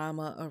childhood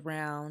trauma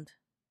around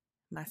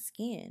my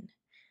skin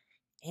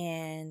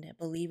and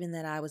believing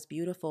that I was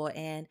beautiful.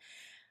 And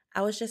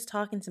I was just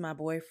talking to my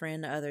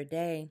boyfriend the other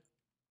day,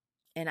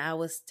 and I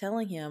was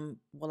telling him,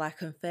 well, I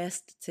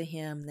confessed to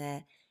him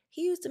that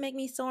he used to make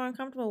me so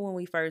uncomfortable when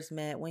we first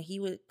met, when he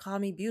would call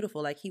me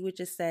beautiful. Like, he would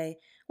just say,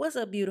 "What's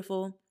up,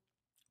 beautiful?"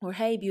 or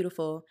 "Hey,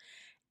 beautiful."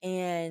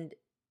 And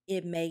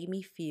it made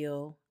me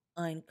feel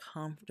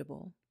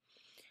uncomfortable.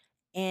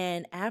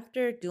 And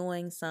after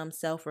doing some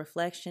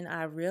self-reflection,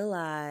 I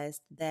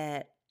realized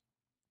that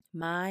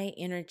my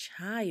inner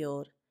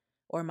child,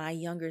 or my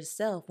younger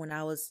self when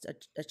I was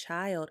a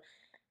child,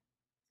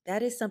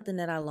 that is something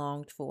that I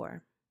longed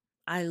for.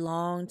 I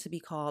longed to be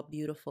called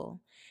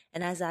beautiful.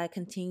 And as I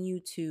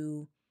continue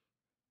to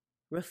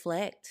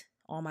reflect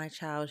on my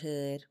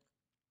childhood,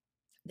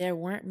 there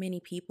weren't many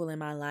people in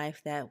my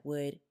life that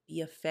would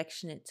be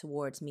affectionate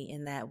towards me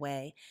in that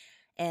way.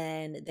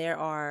 And there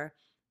are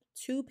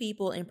two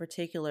people in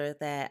particular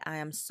that I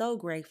am so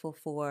grateful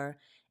for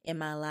in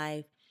my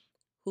life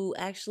who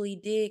actually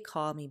did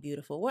call me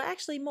beautiful. Well,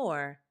 actually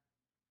more.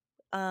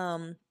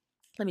 Let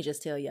me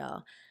just tell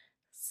y'all.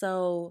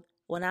 So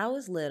when I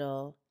was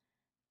little,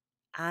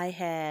 I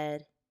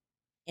had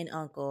an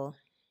uncle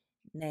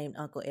named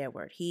Uncle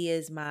Edward. He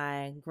is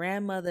my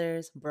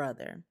grandmother's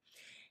brother,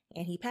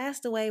 and he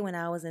passed away when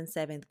I was in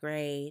 7th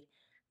grade.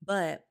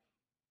 But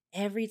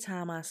every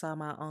time I saw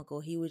my uncle,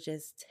 he would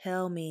just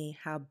tell me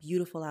how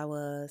beautiful I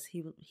was.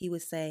 He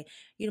would say,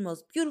 "You're the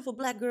most beautiful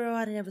black girl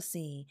I'd ever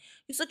seen.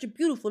 You're such a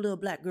beautiful little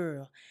black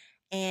girl."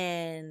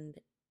 And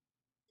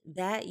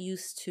that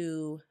used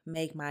to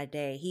make my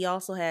day. He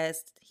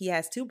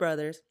has two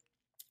brothers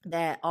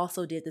that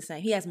also did the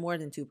same. He has more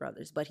than two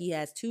brothers, but he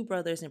has two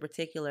brothers in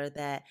particular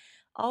that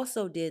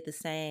also did the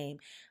same.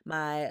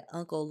 My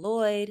Uncle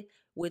Lloyd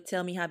would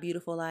tell me how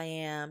beautiful I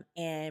am,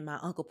 and my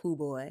Uncle Pooh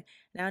Boy.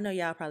 Now I know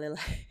y'all probably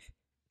like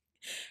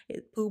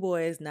Pooh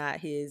Boy is not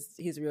his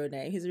real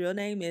name. His real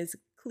name is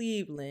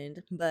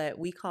Cleveland, but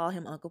we call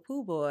him Uncle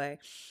Pooh Boy.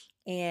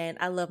 And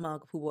I love my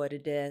Uncle Pooh Boy to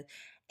death.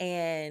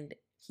 And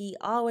he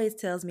always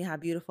tells me how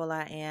beautiful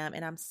I am.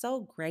 And I'm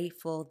so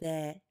grateful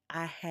that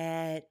I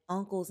had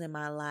uncles in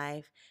my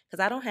life,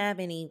 because I don't have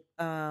any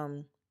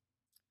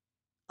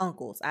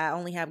uncles. I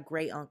only have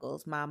great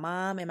uncles. My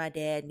mom and my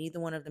dad, neither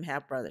one of them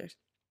have brothers.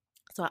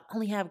 So I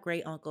only have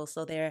great uncles.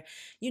 So they're,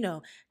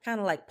 kind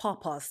of like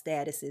pawpaw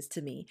statuses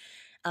to me,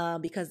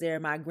 because they're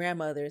my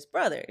grandmother's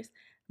brothers.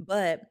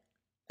 But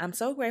I'm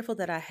so grateful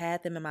that I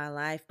had them in my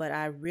life. But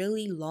I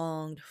really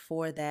longed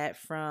for that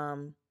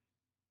from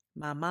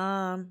my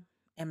mom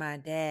and my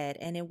dad.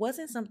 And it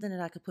wasn't something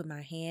that I could put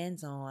my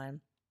hands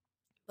on.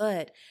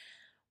 But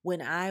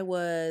when I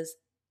was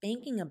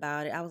thinking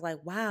about it, I was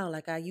like, wow,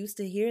 like I used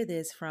to hear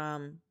this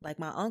from like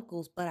my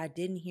uncles, but I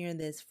didn't hear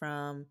this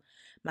from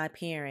my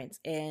parents.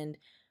 And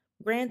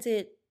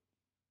granted,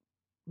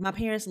 my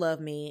parents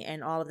loved me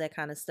and all of that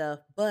kind of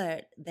stuff,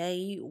 but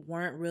they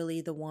weren't really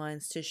the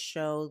ones to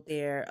show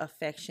their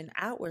affection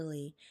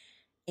outwardly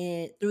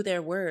and through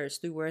their words,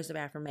 through words of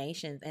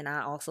affirmations. And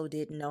I also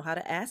didn't know how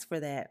to ask for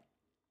that.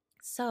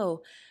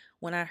 So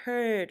when I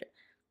heard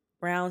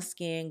brown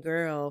skinned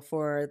girl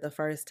for the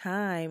first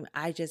time,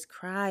 I just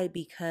cried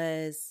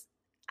because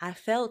I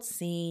felt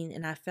seen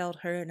and I felt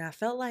heard and I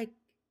felt like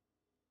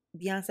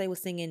Beyonce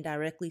was singing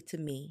directly to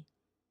me,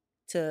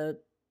 to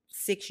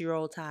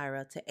 6-year-old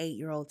Tyra, to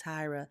 8-year-old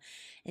Tyra,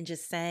 and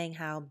just saying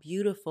how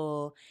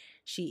beautiful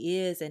she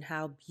is and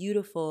how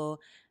beautiful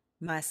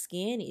my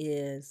skin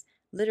is.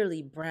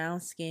 Literally, brown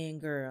skin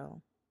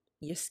girl.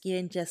 Your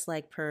skin just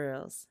like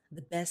pearls,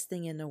 the best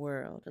thing in the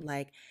world.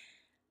 Like,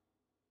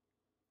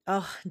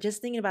 oh,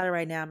 just thinking about it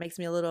right now makes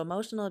me a little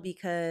emotional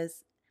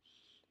because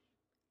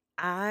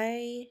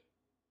I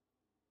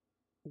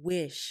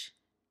wish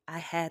I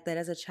had that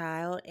as a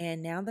child.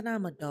 And now that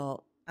I'm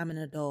an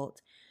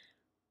adult,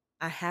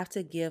 I have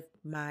to give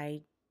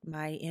my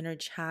inner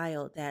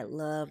child that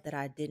love that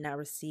I did not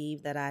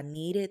receive, that I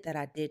needed, that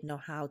I didn't know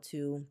how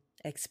to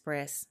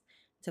express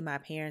to my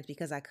parents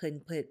because I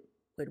couldn't put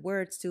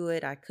words to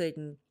it. I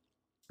couldn't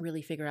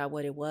really figure out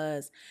what it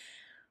was.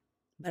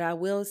 But I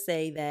will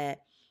say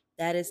that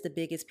that is the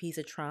biggest piece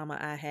of trauma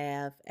I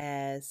have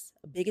as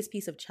biggest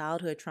piece of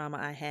childhood trauma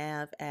I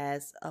have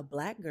as a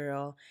Black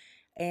girl.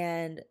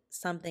 And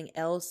something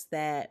else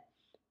that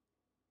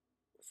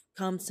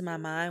comes to my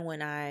mind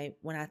when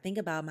I think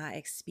about my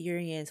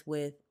experience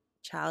with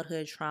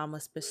childhood trauma,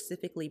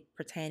 specifically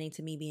pertaining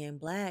to me being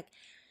Black,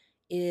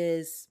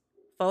 is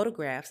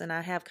photographs. And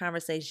I have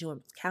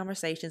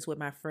conversations with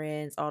my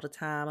friends all the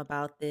time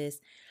about this,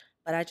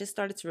 but I just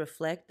started to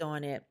reflect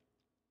on it.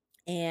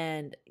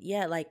 And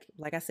yeah, like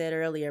I said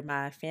earlier,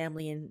 my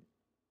family and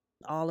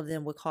all of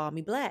them would call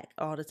me Black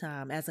all the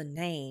time as a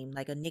name,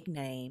 like a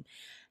nickname.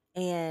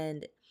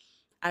 And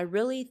I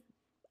really,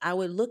 I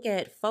would look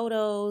at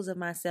photos of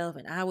myself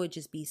and I would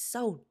just be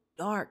so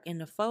dark in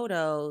the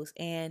photos.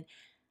 And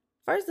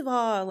first of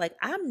all, like,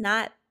 I'm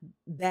not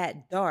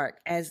that dark.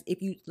 As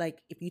if you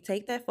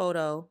take that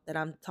photo that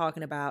I'm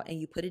talking about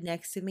and you put it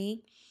next to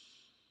me,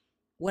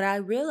 what I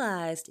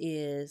realized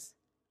is,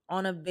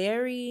 on a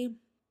very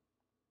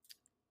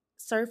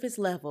surface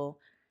level,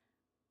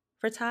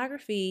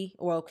 photography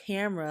or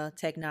camera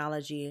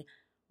technology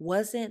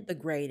wasn't the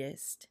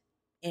greatest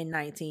in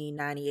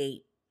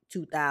 1998,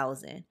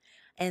 2000.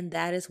 And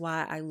that is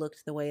why I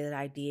looked the way that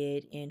I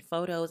did in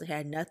photos. It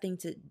had nothing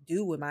to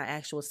do with my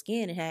actual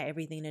skin. It had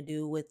everything to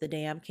do with the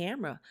damn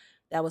camera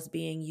that was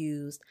being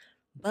used.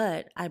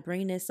 But I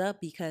bring this up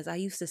because I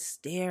used to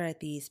stare at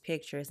these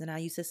pictures and I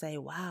used to say,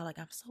 wow, like,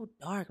 I'm so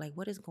dark. Like,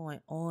 what is going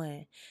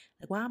on?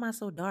 Like, why am I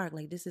so dark?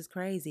 Like, this is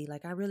crazy.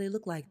 Like, I really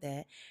look like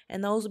that.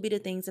 And those would be the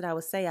things that I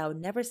would say. I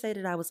would never say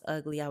that I was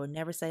ugly. I would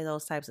never say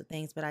those types of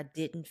things, but I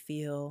didn't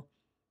feel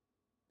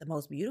the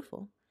most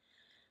beautiful.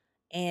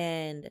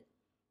 And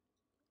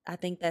I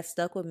think that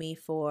stuck with me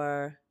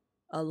for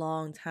a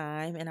long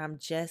time. And I'm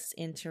just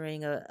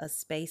entering a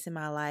space in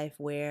my life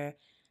where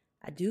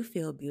I do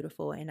feel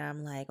beautiful. And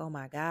I'm like, oh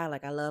my God,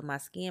 like, I love my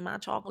skin, my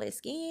chocolate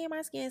skin.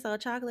 My skin's so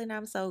chocolate and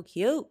I'm so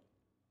cute.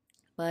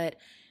 But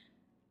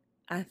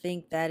I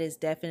think that is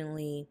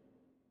definitely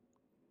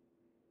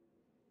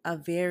a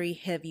very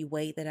heavy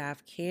weight that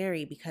I've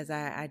carried because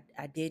I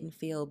didn't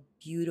feel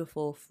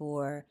beautiful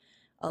for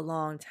a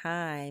long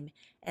time.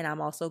 And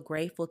I'm also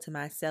grateful to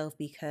myself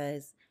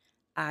because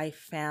I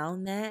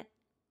found that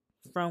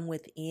from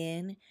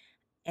within.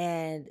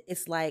 And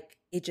it's like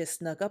it just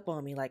snuck up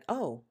on me like,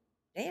 oh,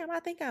 damn, I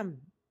think I'm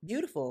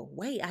beautiful.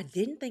 Wait, I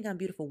didn't think I'm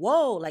beautiful.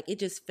 Whoa, like, it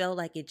just felt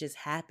like it just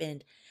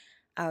happened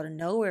out of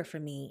nowhere for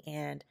me.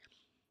 And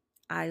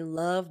I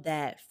love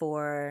that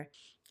for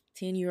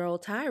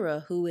 10-year-old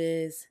Tyra, who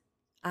is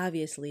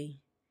obviously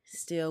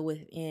still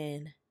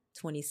within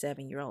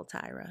 27-year-old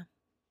Tyra.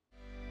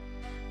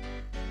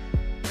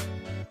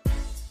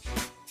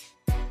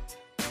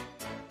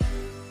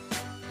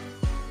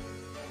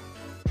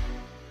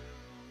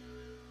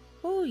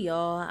 Oh,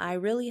 y'all, I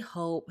really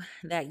hope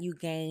that you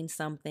gained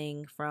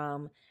something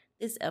from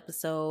this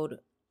episode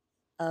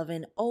of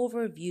an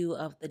overview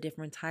of the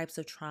different types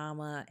of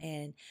trauma,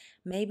 and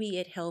maybe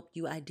it helped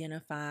you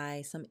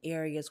identify some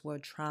areas where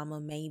trauma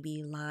may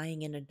be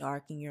lying in the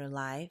dark in your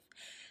life.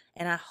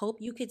 And I hope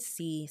you could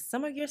see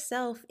some of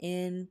yourself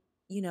in,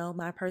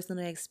 my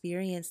personal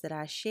experience that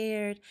I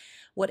shared.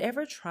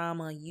 Whatever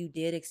trauma you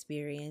did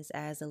experience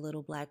as a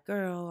little Black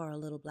girl or a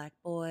little Black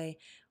boy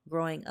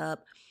growing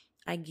up,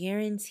 I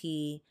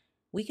guarantee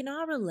we can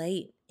all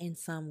relate in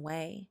some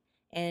way.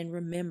 And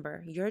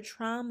remember, your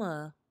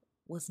trauma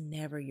was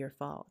never your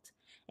fault,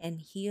 and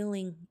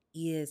healing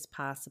is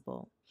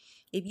possible.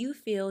 If you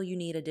feel you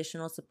need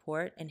additional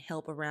support and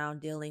help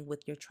around dealing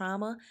with your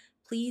trauma,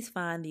 please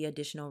find the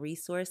additional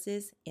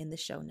resources in the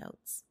show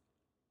notes.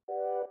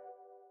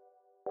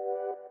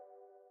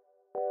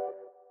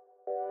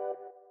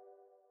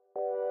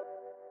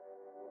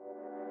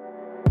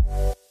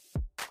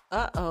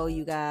 Uh-oh,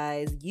 you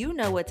guys. You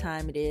know what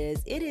time it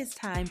is. It is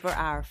time for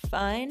our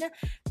fun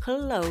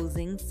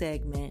closing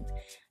segment.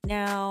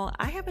 Now,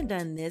 I haven't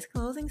done this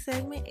closing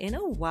segment in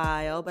a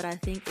while, but I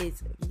think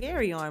it's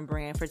very on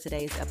brand for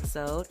today's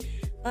episode.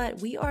 But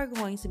we are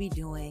going to be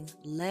doing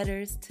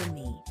Letters to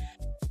Me,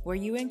 where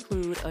you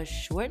include a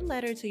short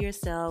letter to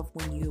yourself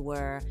when you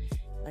were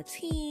a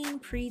teen,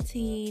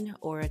 preteen,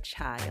 or a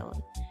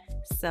child.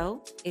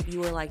 So, if you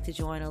would like to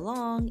join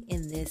along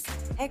in this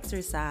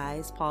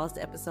exercise, pause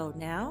the episode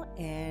now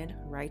and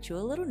write you a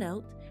little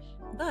note.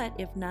 But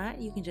if not,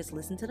 you can just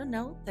listen to the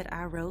note that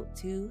I wrote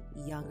to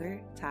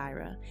younger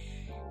Tyra.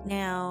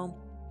 Now,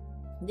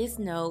 this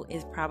note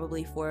is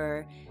probably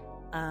for,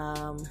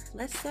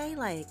 let's say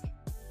like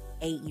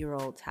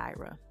 8-year-old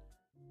Tyra.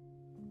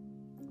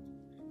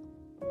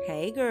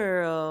 Hey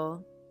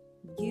girl,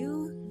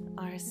 you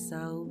are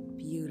so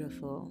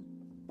beautiful.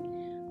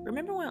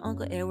 Remember when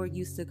Uncle Edward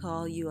used to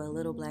call you a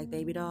little black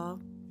baby doll?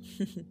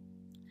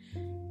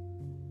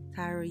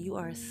 Tyra, you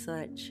are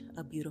such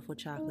a beautiful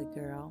chocolate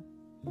girl.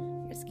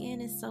 Your skin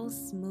is so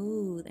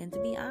smooth, and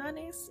to be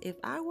honest, if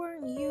I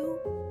weren't you,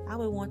 I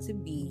would want to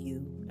be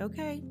you,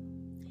 okay?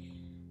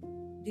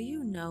 Do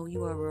you know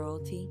you are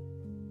royalty?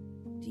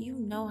 Do you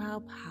know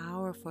how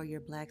powerful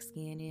your black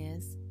skin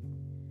is?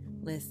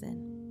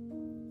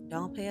 Listen,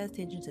 don't pay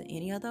attention to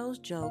any of those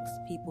jokes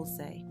people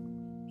say.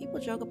 People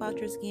joke about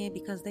your skin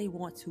because they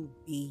want to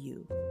be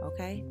you,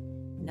 okay?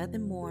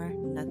 Nothing more,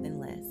 nothing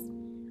less.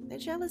 They're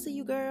jealous of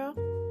you, girl.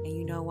 And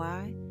you know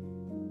why?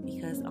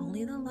 Because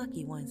only the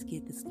lucky ones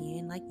get the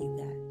skin like you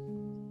got.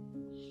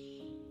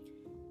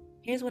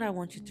 Here's what I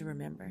want you to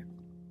remember.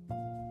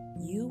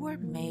 You were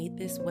made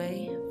this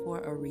way for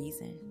a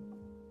reason.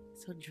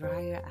 So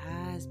dry your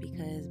eyes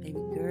because,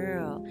 baby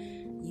girl,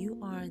 you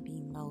are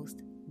the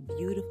most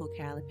beautiful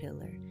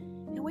caterpillar.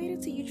 And wait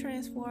until you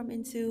transform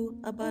into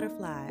a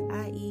butterfly,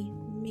 i.e.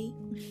 me.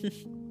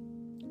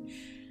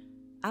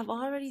 I've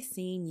already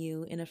seen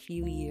you in a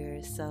few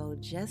years, so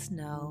just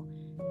know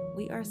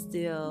we are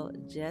still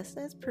just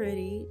as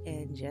pretty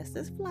and just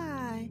as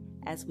fly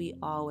as we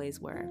always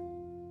were.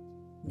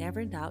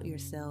 Never doubt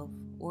yourself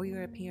or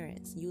your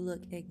appearance. You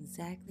look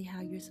exactly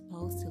how you're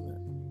supposed to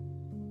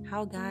look.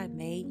 How God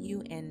made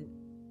you, and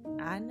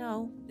I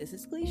know this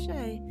is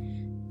cliche,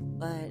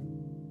 but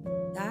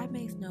God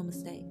makes no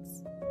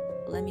mistakes.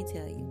 Let me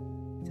tell you,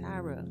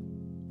 Tyra,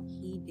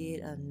 he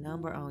did a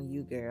number on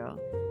you, girl.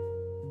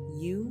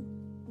 You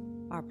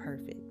are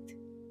perfect.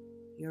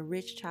 Your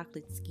rich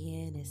chocolate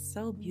skin is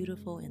so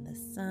beautiful in the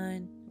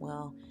sun.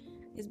 Well,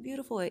 it's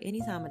beautiful at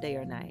any time of day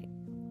or night.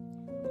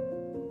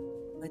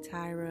 But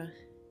Tyra,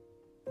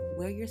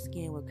 wear your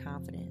skin with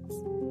confidence.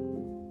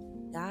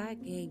 God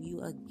gave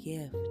you a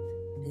gift,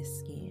 this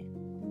skin.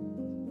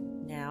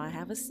 Now I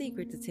have a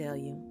secret to tell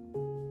you.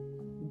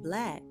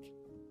 Black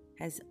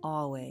has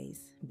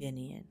always been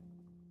in.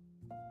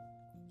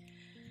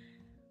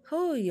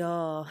 Oh,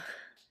 y'all.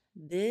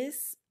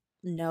 This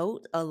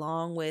note,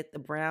 along with the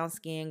Brown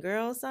Skin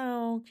Girl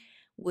song,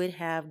 would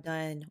have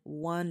done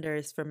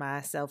wonders for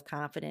my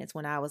self-confidence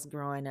when I was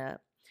growing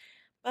up.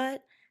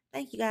 But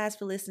thank you guys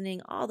for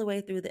listening all the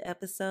way through the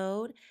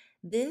episode.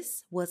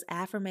 This was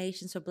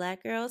Affirmations for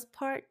Black Girls,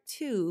 Part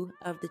 2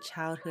 of the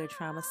Childhood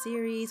Trauma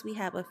series. We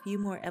have a few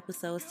more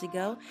episodes to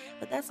go,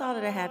 but that's all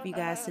that I have for you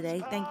guys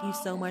today. Thank you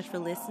so much for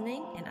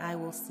listening, and I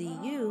will see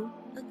you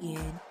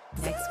again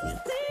next week.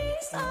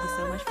 Thank you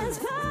so much for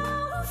listening.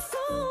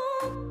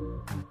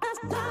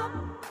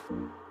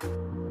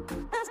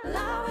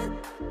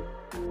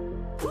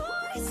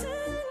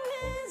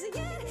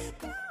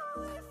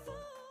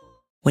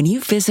 When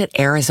you visit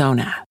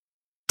Arizona,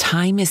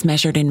 time is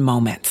measured in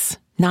moments,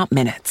 not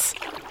minutes.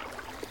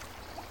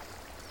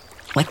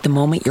 Like the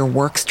moment your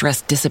work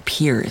stress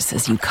disappears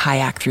as you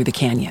kayak through the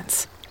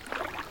canyons.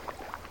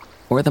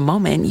 Or the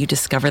moment you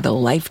discover the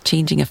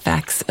life-changing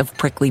effects of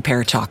prickly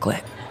pear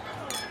chocolate.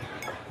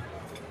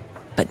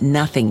 But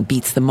nothing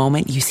beats the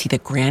moment you see the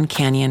Grand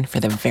Canyon for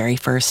the very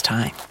first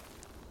time.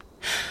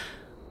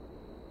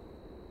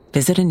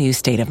 Visit a new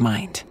state of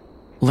mind.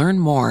 Learn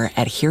more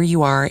at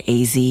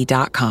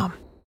hereyouareaz.com.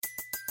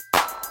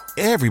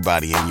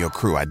 Everybody in your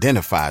crew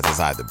identifies as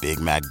either Big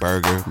Mac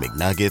Burger,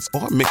 McNuggets,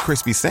 or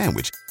McCrispy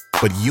Sandwich.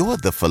 But you're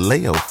the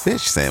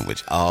Filet-O-Fish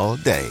Sandwich all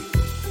day.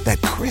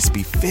 That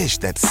crispy fish,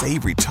 that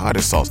savory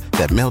tartar sauce,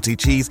 that melty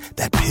cheese,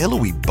 that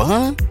pillowy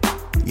bun.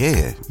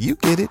 Yeah, you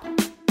get it.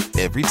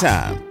 Every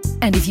time.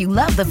 And if you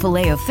love the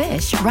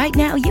Filet-O-Fish, right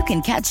now you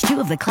can catch 2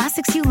 of the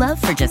classics you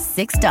love for just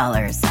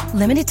 $6.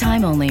 Limited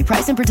time only.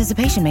 Price and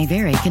participation may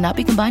vary. Cannot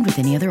be combined with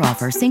any other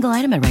offer. Single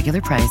item at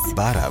regular price.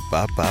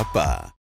 Ba-da-ba-ba-ba.